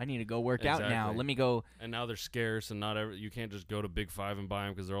to go work out now. Let me go. And now they're scarce, and you can't just go to Big Five and buy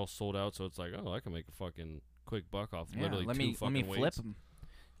them because they're all sold out. So it's like, oh, I can make a fucking quick buck off literally let two me fucking weights. Flip them,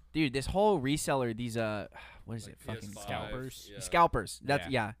 dude. This whole reseller, these what is like it? Fucking PS5, scalpers. yeah. Scalpers. That's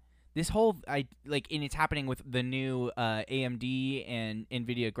This whole and it's happening with the new AMD and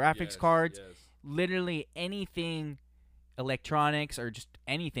NVIDIA graphics cards. Yes. Literally anything, electronics or just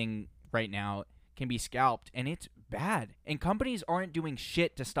anything right now can be scalped, and it's bad. And companies aren't doing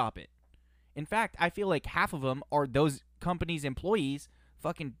shit to stop it. In fact, I feel like half of them are those companies' employees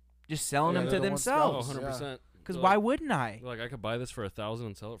fucking just selling them to themselves. Oh, 100%. Because why wouldn't I? Like, I could buy this for $1,000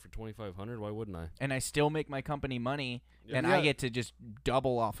 and sell it for $2,500. Why wouldn't I? And I still make my company money, and Yeah. I get to just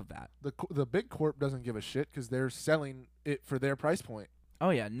double off of that. The big corp doesn't give a shit because they're selling it for their price point. Oh,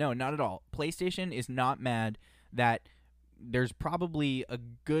 yeah. No, not at all. PlayStation is not mad that there's probably a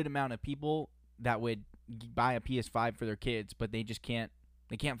good amount of people that would buy a PS5 for their kids, but they just can't.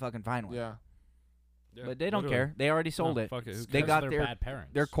 They can't fucking find one. Yeah. But they don't care. They already sold it. Fuck it. Who They cares? got They're bad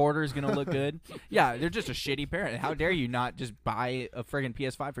parents. their quarter's gonna look good. Yeah, they're just a shitty parent. How dare you not just buy a friggin'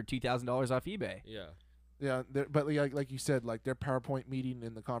 PS5 for $2,000 off eBay? Yeah. Yeah, but like you said, like their PowerPoint meeting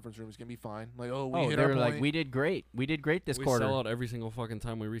in the conference room is gonna be fine. Like, we hit they our were like, point. we did great. We did great this we quarter. sell out every single fucking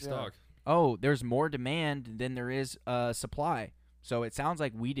time we restock. Oh, there's more demand than there is supply. So it sounds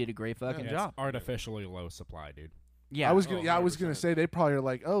like we did a great fucking Yeah, job. it's artificially low supply, dude. Yeah, I was gonna 100%. say they probably are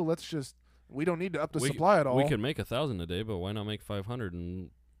like, we don't need to up the supply at all. We could make 1,000 a day, but why not make 500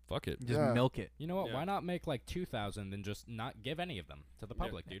 and fuck it? just Yeah. milk it. You know what? Yeah. Why not make like 2,000 and just not give any of them to the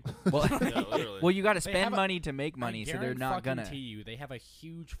public, dude? Well, Yeah, literally. well, you got to They spend have a- money to make money, so they're not gonna. guarantee you, they have a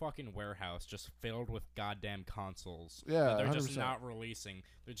huge fucking warehouse just filled with goddamn consoles. Yeah, that they're just 100%. not releasing.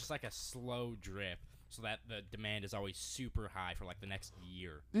 They're just like a slow drip, so that the demand is always super high for like the next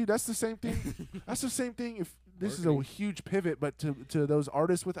year. Dude, that's the same thing. That's the same thing. If this is a huge pivot, but to those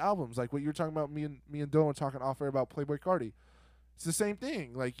artists with albums, like what you're talking about, me and Dylan talking off air about Playboi Carti, it's the same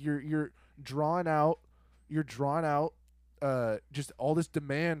thing. Like you're drawing out, just all this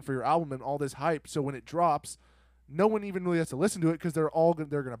demand for your album and all this hype. So when it drops, no one even really has to listen to it because they're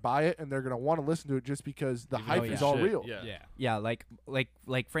gonna buy it and they're gonna want to listen to it just because the Even hype though is it's all shit, real. Yeah. Yeah,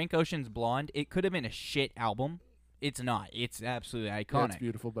 like Frank Ocean's Blonde. It could have been a shit album. It's not. It's absolutely Yeah, iconic. it's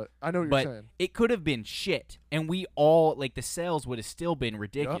beautiful, but I know what But you're saying. it could have been shit, and we all like the sales would have still been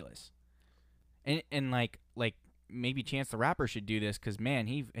ridiculous. And like maybe Chance the Rapper should do this because man,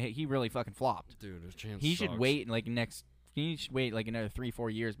 he really fucking flopped. Dude, his chance He should sucks. wait He should wait like another 3-4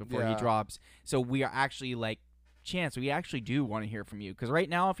 years before he Yeah. drops. So we are actually like, Chance, we actually do want to hear from you because right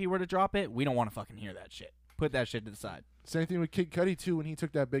now, if he were to drop it, we don't want to fucking hear that shit. Put that shit to the side. Same thing with Kid Cudi too when he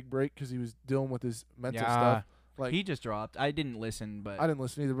took that big break because he was dealing with his mental Yeah. stuff. Like He just dropped. I didn't listen, but I didn't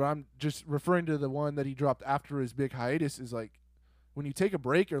listen either, but I'm just referring to the one that he dropped after his big hiatus. Is like when you take a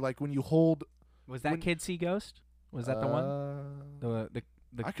break or like when you hold. was that when- Kid See Ghost? Was that the one? The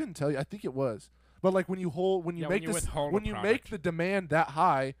I couldn't tell you. I think it was. But like when you Yeah, make when you this, withhold when a you make product. the demand that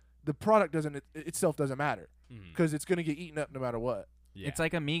high, the product itself doesn't matter Mhm. because it's gonna get eaten up no matter what. Yeah. It's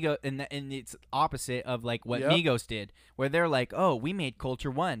like Amigo, and it's opposite of like what Yep. Migos did, where they're like, "Oh, we made Culture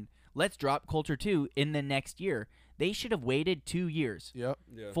 1. Let's drop Culture 2 in the next year." They should have waited 2 years, Yep.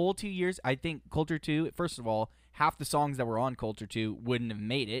 Yeah. full 2 years. I think Culture 2. First of all, half the songs that were on Culture 2 wouldn't have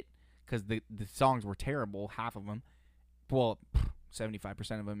made it because the songs were terrible. Half of them, well,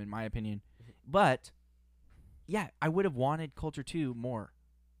 75% of them, in my opinion. But yeah, I would have wanted Culture 2 more.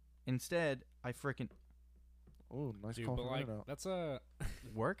 Instead, I freaking Oh, nice Dude, call but from like Internet. that's a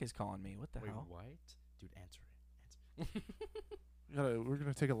work is calling me. What the wait, hell? what? Dude, answer it. We're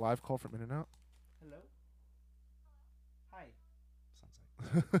gonna take a live call from In-N-Out. Hello. Hi.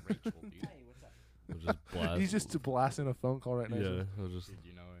 Sounds like Rachel, dude. What's up? We'll just blast. He's just blasting a phone call right now. Yeah. We'll just. Did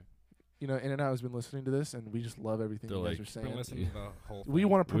you know it? You know, In-N-Out has been listening to this, and we just love everything They're you guys like- are Been saying. listening to the whole thing. We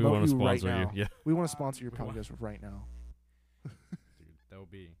want to We promote want to you right sponsor you. now. Yeah. We want to sponsor your We want- podcast right now. Dude, that'll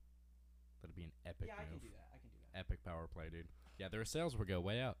be an epic move. I can do that. Epic power play, dude. Yeah, their sales would go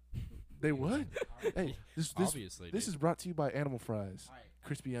way up. They would. Hey, this Obviously, this dude. is brought to you by Animal Fries, Alright.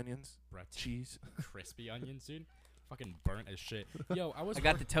 crispy onions, Brett, cheese. crispy onions, dude. Fucking burnt as shit. Yo, I was. I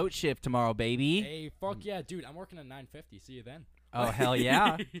got the tote shift tomorrow, baby. Hey, fuck yeah, dude! I'm working at 9:50. See you then. Oh hell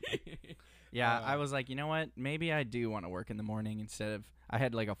yeah. Yeah, I Uh, was like, you know what? Maybe I do want to work in the morning instead of I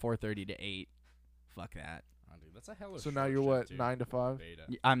had like a 4:30 to 8. Fuck that. Oh, dude, that's a hell of. So now you're what, 9 to 5? Beta.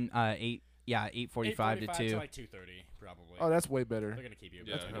 I'm 8. Yeah, 8:45 to 2. to like 2:30 probably. Oh, that's way better. They're gonna keep you.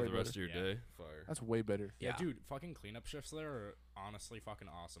 Yeah. That's Have way the rest of better. your Yeah. day. Fire. That's way better. Yeah, Yeah. dude, fucking cleanup shifts there are honestly fucking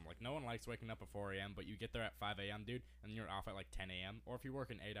awesome. Like, no one likes waking up at 4 a.m., but you get there at 5 a.m., dude, and you're off at like 10 a.m. Or if you work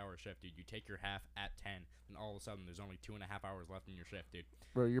an 8-hour shift, dude, you take your half at 10, and all of a sudden there's only 2.5 hours left in your shift, dude.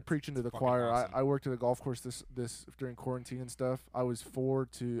 Bro, you're preaching to the fucking choir. awesome. I worked at a golf course this during quarantine and stuff. I was 4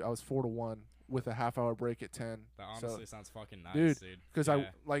 to 1 with a half-hour break at 10. That honestly sounds fucking nice, Dude, dude. Because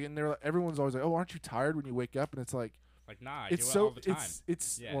Yeah. and they're everyone's always like, "Oh, aren't you tired when you wake up?" And it's like, Like, nah, I it's do it so all the time.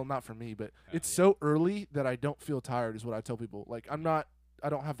 it's Yeah. well, not for me, but Hell it's yeah. so early that I don't feel tired. Is what I tell people. Like I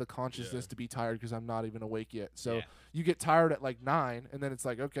don't have the consciousness Yeah. to be tired because I'm not even awake yet. So Yeah. you get tired at like 9, and then it's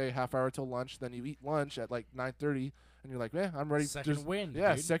like, okay, half hour till lunch. Then you eat lunch at like 9:30, and you're like, man, I'm ready. Second win,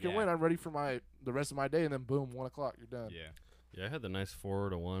 Yeah, dude. second Yeah. win. I'm ready for the rest of my day, and then boom, 1 o'clock, you're done. Yeah. Yeah, I had the nice 4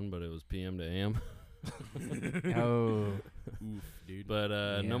 to 1, but it was PM to AM. Oh. Oof, dude. But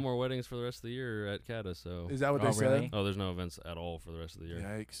Yeah. no more weddings for the rest of the year at Cata. So Is that what Oh, they really? said? oh, there's no events at all for the rest of the year.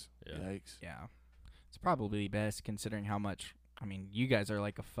 Yikes. Yeah. Yikes. Yeah. It's probably best considering how much. I mean, you guys are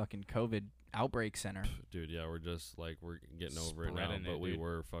like a fucking COVID outbreak center. Dude, yeah, we're just like we're getting over it now, Spreading but it, we dude.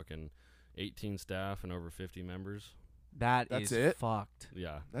 were fucking 18 staff and over 50 members. That's is it? fucked.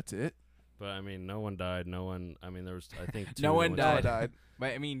 Yeah, That's it. but I mean, no one died. No one. I mean, there was I think two No that one went to died. the- Died.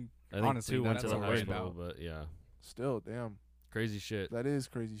 But I mean, I think honestly, two went that's to the what we're worried hospital, about. but yeah, Still, damn. crazy shit. That is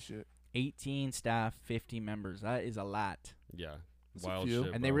crazy shit. 18 staff, 50 members. That is a lot. Yeah, That's a wild few.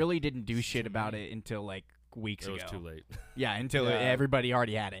 shit. And they bro. really didn't do It's shit too about many. it until like weeks It ago. was too late. Yeah, until Yeah. everybody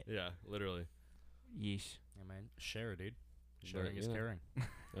already had it. Yeah, literally. Yeesh. Yeah, man. Share, dude. Sharing is yeah. caring.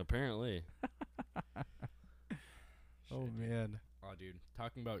 Apparently. Oh man. Oh, dude.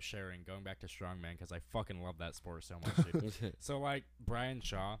 Talking about sharing, going back to strongman, because I fucking love that sport so much, dude. So, like, Brian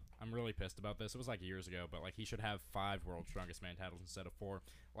Shaw, I'm really pissed about this. It was, like, years ago, but, like, he should have 5 World's Strongest Man titles instead of 4.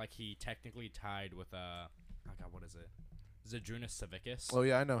 Like, he technically tied with, oh, God, what is it? Zadrunas Savickas. Oh,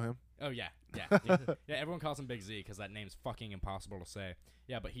 yeah, I know him. Oh, yeah, yeah. Yeah, everyone calls him Big Z because that name's fucking impossible to say.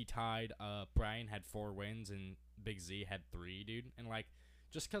 Yeah, but he tied, Brian had 4 wins and Big Z had 3, dude. And, like,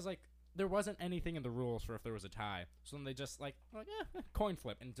 just because, like, there wasn't anything in the rules for if there was a tie. So then they just, coin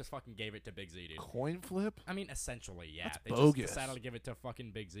flip and just fucking gave it to Big Z, dude. Coin flip? I mean, essentially, yeah. That's They bogus. just decided to give it to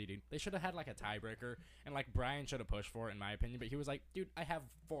fucking Big Z, dude. They should have had, like, a tiebreaker. And, like, Brian should have pushed for it, in my opinion. But he was like, dude, I have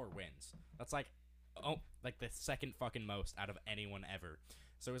 4 wins. That's, like, the second fucking most out of anyone ever.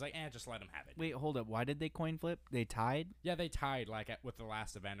 So he was like, just let him have it. Wait, hold up. Why did they coin flip? They tied? Yeah, they tied, like, with the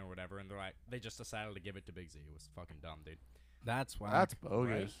last event or whatever. And they're like, they just decided to give it to Big Z. It was fucking dumb, dude. That's why. That's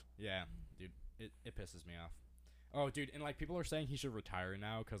bogus. Right? Yeah, dude. It pisses me off. Oh, dude, and, like, people are saying he should retire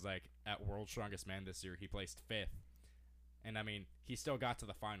now because, like, at World's Strongest Man this year, he placed 5th. And, I mean, he still got to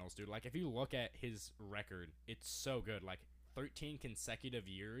the finals, dude. Like, if you look at his record, it's so good. Like, 13 consecutive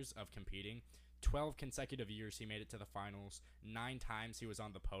years of competing. 12 consecutive years he made it to the finals. 9 times he was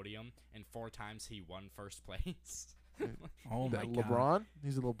on the podium. And 4 times he won first place. Oh my That god. LeBron?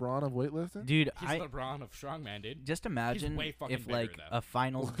 He's a LeBron of weightlifting? Dude, He's LeBron of strongman, dude. just imagine way fucking if bigger, like though. a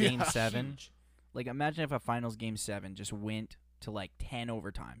finals Yeah. game 7, Huge. like imagine if a finals game 7 just went to like 10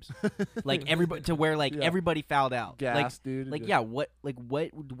 overtimes. Like everybody to where like Yeah. everybody fouled out. Gas, dude. Like Just- yeah, what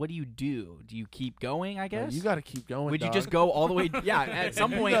do you do? Do you keep going, I No, guess? you got to keep going, would you dog. just go all the way yeah, at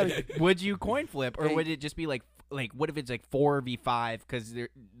some You point gotta- would you coin flip or Hey. would it just be like what if it's like 4v5 cuz the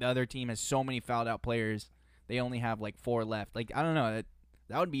other team has so many fouled out players. They only have like 4 left. Like I don't know,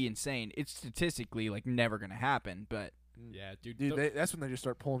 that would be insane. It's statistically like never going to happen, but Yeah, dude. Dude, that's when they just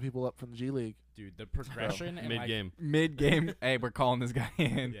start pulling people up from the G League. Dude, the progression and, Mid like, game. mid-game, hey, we're calling this guy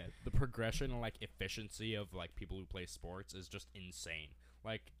in. yeah, the progression and, like, efficiency of, like, people who play sports is just insane.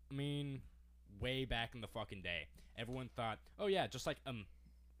 Like, I mean, way back in the fucking day, everyone thought, oh yeah, just like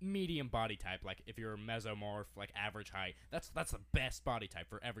medium body type, like if you're a mesomorph, like average height, that's the best body type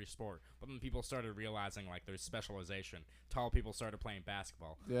for every sport. But then people started realizing, like, there's specialization. Tall people started playing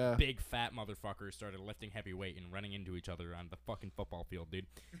basketball. Yeah. Big fat motherfuckers started lifting heavy weight and running into each other on the fucking football field, dude.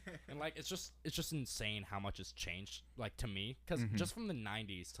 And, like, it's just insane how much has changed, like, to me, because Mhm. just from the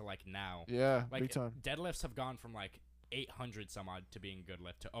 90s to, like, now, Yeah, like, big time. deadlifts have gone from, like, 800 some odd to being good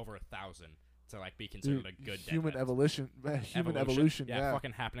lift to over 1,000 to, like, be considered a good human deadlift. human evolution. Yeah.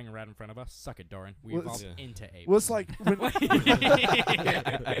 Fucking happening right in front of us. Suck it, Doran. We Well, evolved it's- into apes. Well, it's like when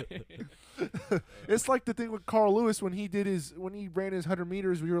it's like the thing with Carl Lewis when he ran his 100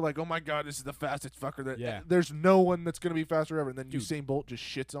 meters. We were like, oh my god, this is the fastest fucker. That Yeah. There's no one that's gonna be faster ever. And then Dude. Usain Bolt just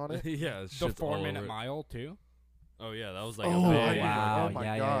shits on it. Yeah, the shit's all 4-minute over it. mile, too. Oh yeah, that was like Oh, a I big know. wow. Oh my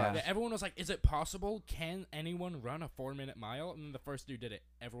Yeah, yeah, gosh. Yeah, everyone was like, is it possible? Can anyone run a 4-minute mile? And then the first dude did it.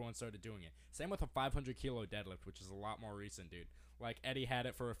 Everyone started doing it. Same with a 500 kilo deadlift, which is a lot more recent, dude. Like, Eddie had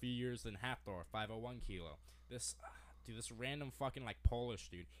it for a few years, then Hathor, 501 kilo. This random fucking, like, Polish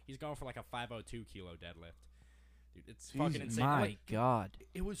dude, he's going for, like, a 502 kilo deadlift. Dude, it's fucking Jesus. insane. My Like, god.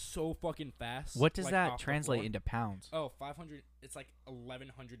 it was so fucking fast. What does like, that off the translate floor. into pounds? Oh, 500, it's like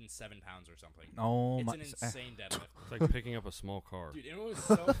 1,107 pounds or something. Oh It's my an insane deadlift. It's like picking up a small car. Dude, it was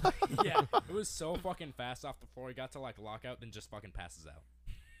so yeah, it was so fucking fast off the floor. He got to, like, lockout, then just fucking passes out.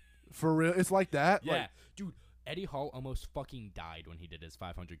 For real, it's like that. Yeah, Like, dude, Eddie Hall almost fucking died when he did his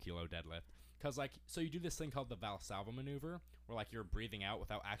 500 kilo deadlift. Cause, like, so you do this thing called the Valsalva maneuver, where, like, you're breathing out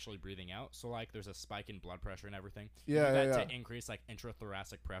without actually breathing out. So, like, there's a spike in blood pressure and everything. You Yeah, do that yeah, to increase, like,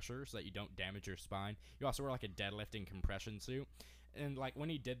 intrathoracic pressure so that you don't damage your spine. You also wear, like, a deadlifting compression suit. And, like, when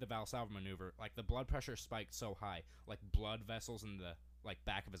he did the Valsalva maneuver, like, the blood pressure spiked so high, like, blood vessels in the, like,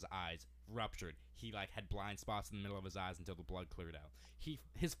 back of his his eyes ruptured. He like had blind spots in the middle of his eyes until the blood cleared out.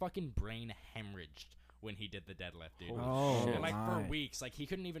 His fucking brain hemorrhaged when he did the deadlift, dude. Oh, and like my. for weeks, like he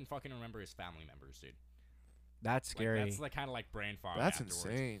couldn't even fucking remember his family members, dude. That's scary. Like, that's like kind of like brain fog. That's afterwards.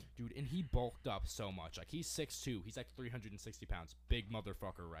 insane, dude. And he bulked up so much. Like he's 6'2", he's like 360 pounds, big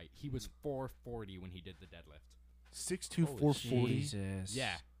motherfucker, right? He was 440 when he did the deadlift. 6'2", Holy 440. Jesus.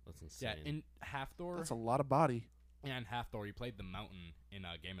 Yeah, That's insane. yeah. In Half Thor, That's a lot of body. and Half Thor, he played the Mountain in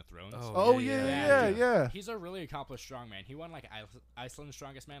Game of Thrones. Oh yeah. He's a really accomplished strongman. He won like Iceland's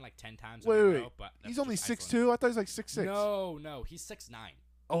strongest man like 10 times. Wait, in a wait. row, but He's that's only just 6'2". I thought he was like 6'6". No, he's 6'9".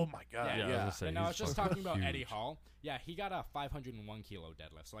 Oh my god. Yeah, I was Yeah. gonna say, And I he's was just fucking talking about Eddie huge. Hall. Yeah, he got a 501 kilo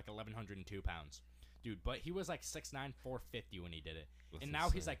deadlift, so like 1,102 pounds, dude. But he was like 6'9", 450 when he did it, That's and now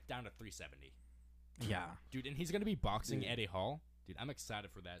he's insane. like down to 370. Yeah. Dude, and he's gonna be boxing Dude. Eddie Hall. Dude, I'm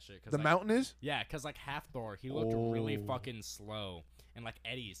excited for that shit. Cause The like, Mountain is? Yeah, because like Half Thor, he looked really Oh. fucking slow, and like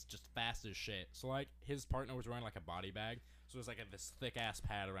Eddie's just fast as shit. So like his partner was wearing like a body bag, so it was like this thick ass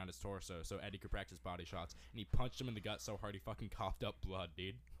pad around his torso, so Eddie could practice body shots. And he punched him in the gut so hard he fucking coughed up blood,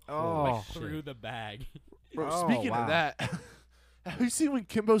 dude. Oh, Like through the bag. Bro, Oh, speaking wow. of that, have you seen when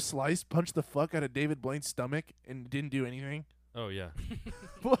Kimbo Slice punched the fuck out of David Blaine's stomach and didn't do anything? Oh yeah,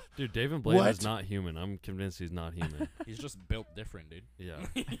 What? dude. David Blaine is What? not human. I'm convinced he's not human. He's just built different, dude. Yeah.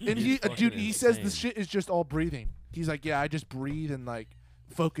 And He's dude, fucking he says the insane. shit is just all breathing. He's like, yeah, I just breathe and like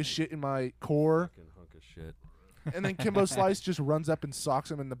focus shit in my core. Fucking hunk of shit. And then Kimbo Slice just runs up and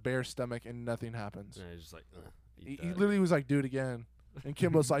socks him in the bare stomach and nothing happens. And he's just like, He eat that. literally was like, do it again. And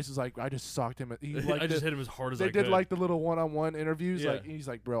Kimbo Slice is like, I just socked him. He like I just hit him as hard as they I could. did like the little one-on-one interviews. Yeah. Like he's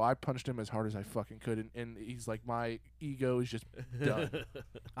like, bro, I punched him as hard as I fucking could, and he's like, my ego is just done.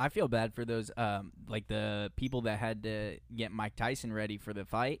 I feel bad for those like the people that had to get Mike Tyson ready for the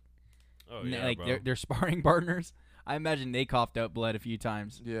fight. Oh And, yeah, like bro. their sparring partners. I imagine they coughed up blood a few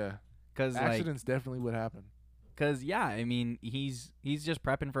times. Yeah, Cause accidents definitely would happen. Cause yeah, I mean he's just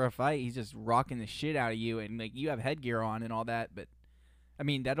prepping for a fight. He's just rocking the shit out of you, and like you have headgear on and all that. But I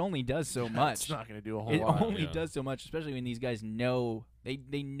mean that only does so It's much. not gonna do a whole It lot. only Yeah. does so much, especially when these guys know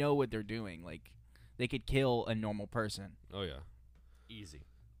they know what they're doing. Like they could kill a normal person. Oh yeah. Easy.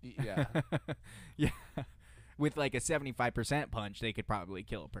 Yeah, Yeah. With like a 75% punch, they could probably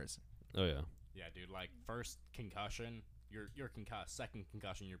kill a person. Oh yeah. Yeah, dude. Like first concussion, you're concussed. Second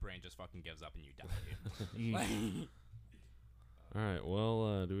concussion, your brain just fucking gives up and you die, dude. All right.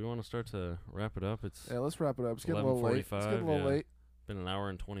 Well, do we want to start to wrap it up? It's yeah. Let's wrap it up. It's getting a little late. It's 11:45, getting a little yeah. late. been an hour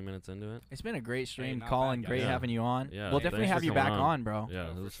and 20 minutes into it. It's been a great stream, not Colin. bad, Great guys. having you on. Yeah, We'll definitely thanks have for you back coming on, bro. Yeah,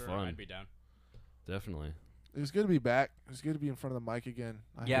 Oh, it for was sure, fun. I'd be down. Definitely. It was good to be back. It was good to be in front of the mic again.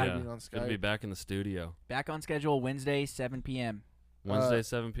 I Yeah. hated being on Good to be Skype. back in the studio. Back on schedule Wednesday, 7 p.m. Wednesday,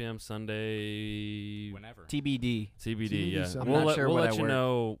 7 p.m. Sunday, Whenever. TBD. TBD. TBD Yeah, Sunday. I'm not sure we'll what let I you work.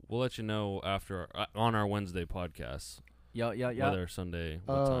 know. We'll let you know after on our Wednesday podcast Yeah. whether Sunday,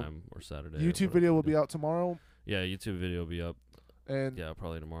 what Um, time, or Saturday. YouTube video will be out tomorrow, Yeah, YouTube video will be up. and Yeah,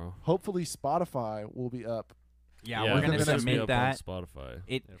 probably tomorrow. hopefully Spotify will be up. Yeah, Yeah, we're I gonna think it's be submit up that. on Spotify.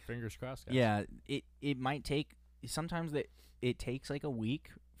 It Yeah, fingers crossed, guys. yeah. It might take sometimes that it takes like a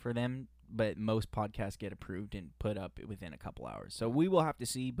week for them, but most podcasts get approved and put up within a couple hours. So we will have to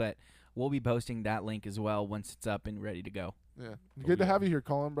see, but we'll be posting that link as well once it's up and ready to go. Yeah, Oh, good to yeah. have you here,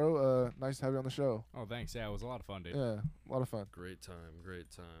 Colin, bro. Nice to have you on the show. Oh, thanks. Yeah, it was a lot of fun, dude. Yeah, a lot of fun. Great time. Great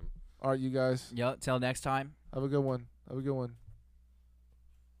time. All right, you guys, Yeah. Till next time. have a good one. Have a good one.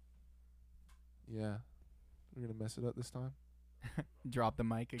 Yeah, we're gonna mess it up this time. Drop the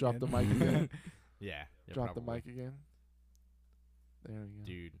mic again. Drop the mic again. Yeah. Drop the probably. mic again. There we go.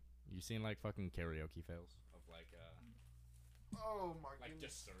 Dude, you seen like fucking karaoke fails of like Oh my like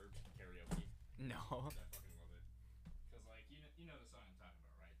disturbed karaoke? No. I fucking love it. Cause like you know the song I'm talking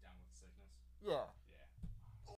about, right? Down with Sickness. Yeah.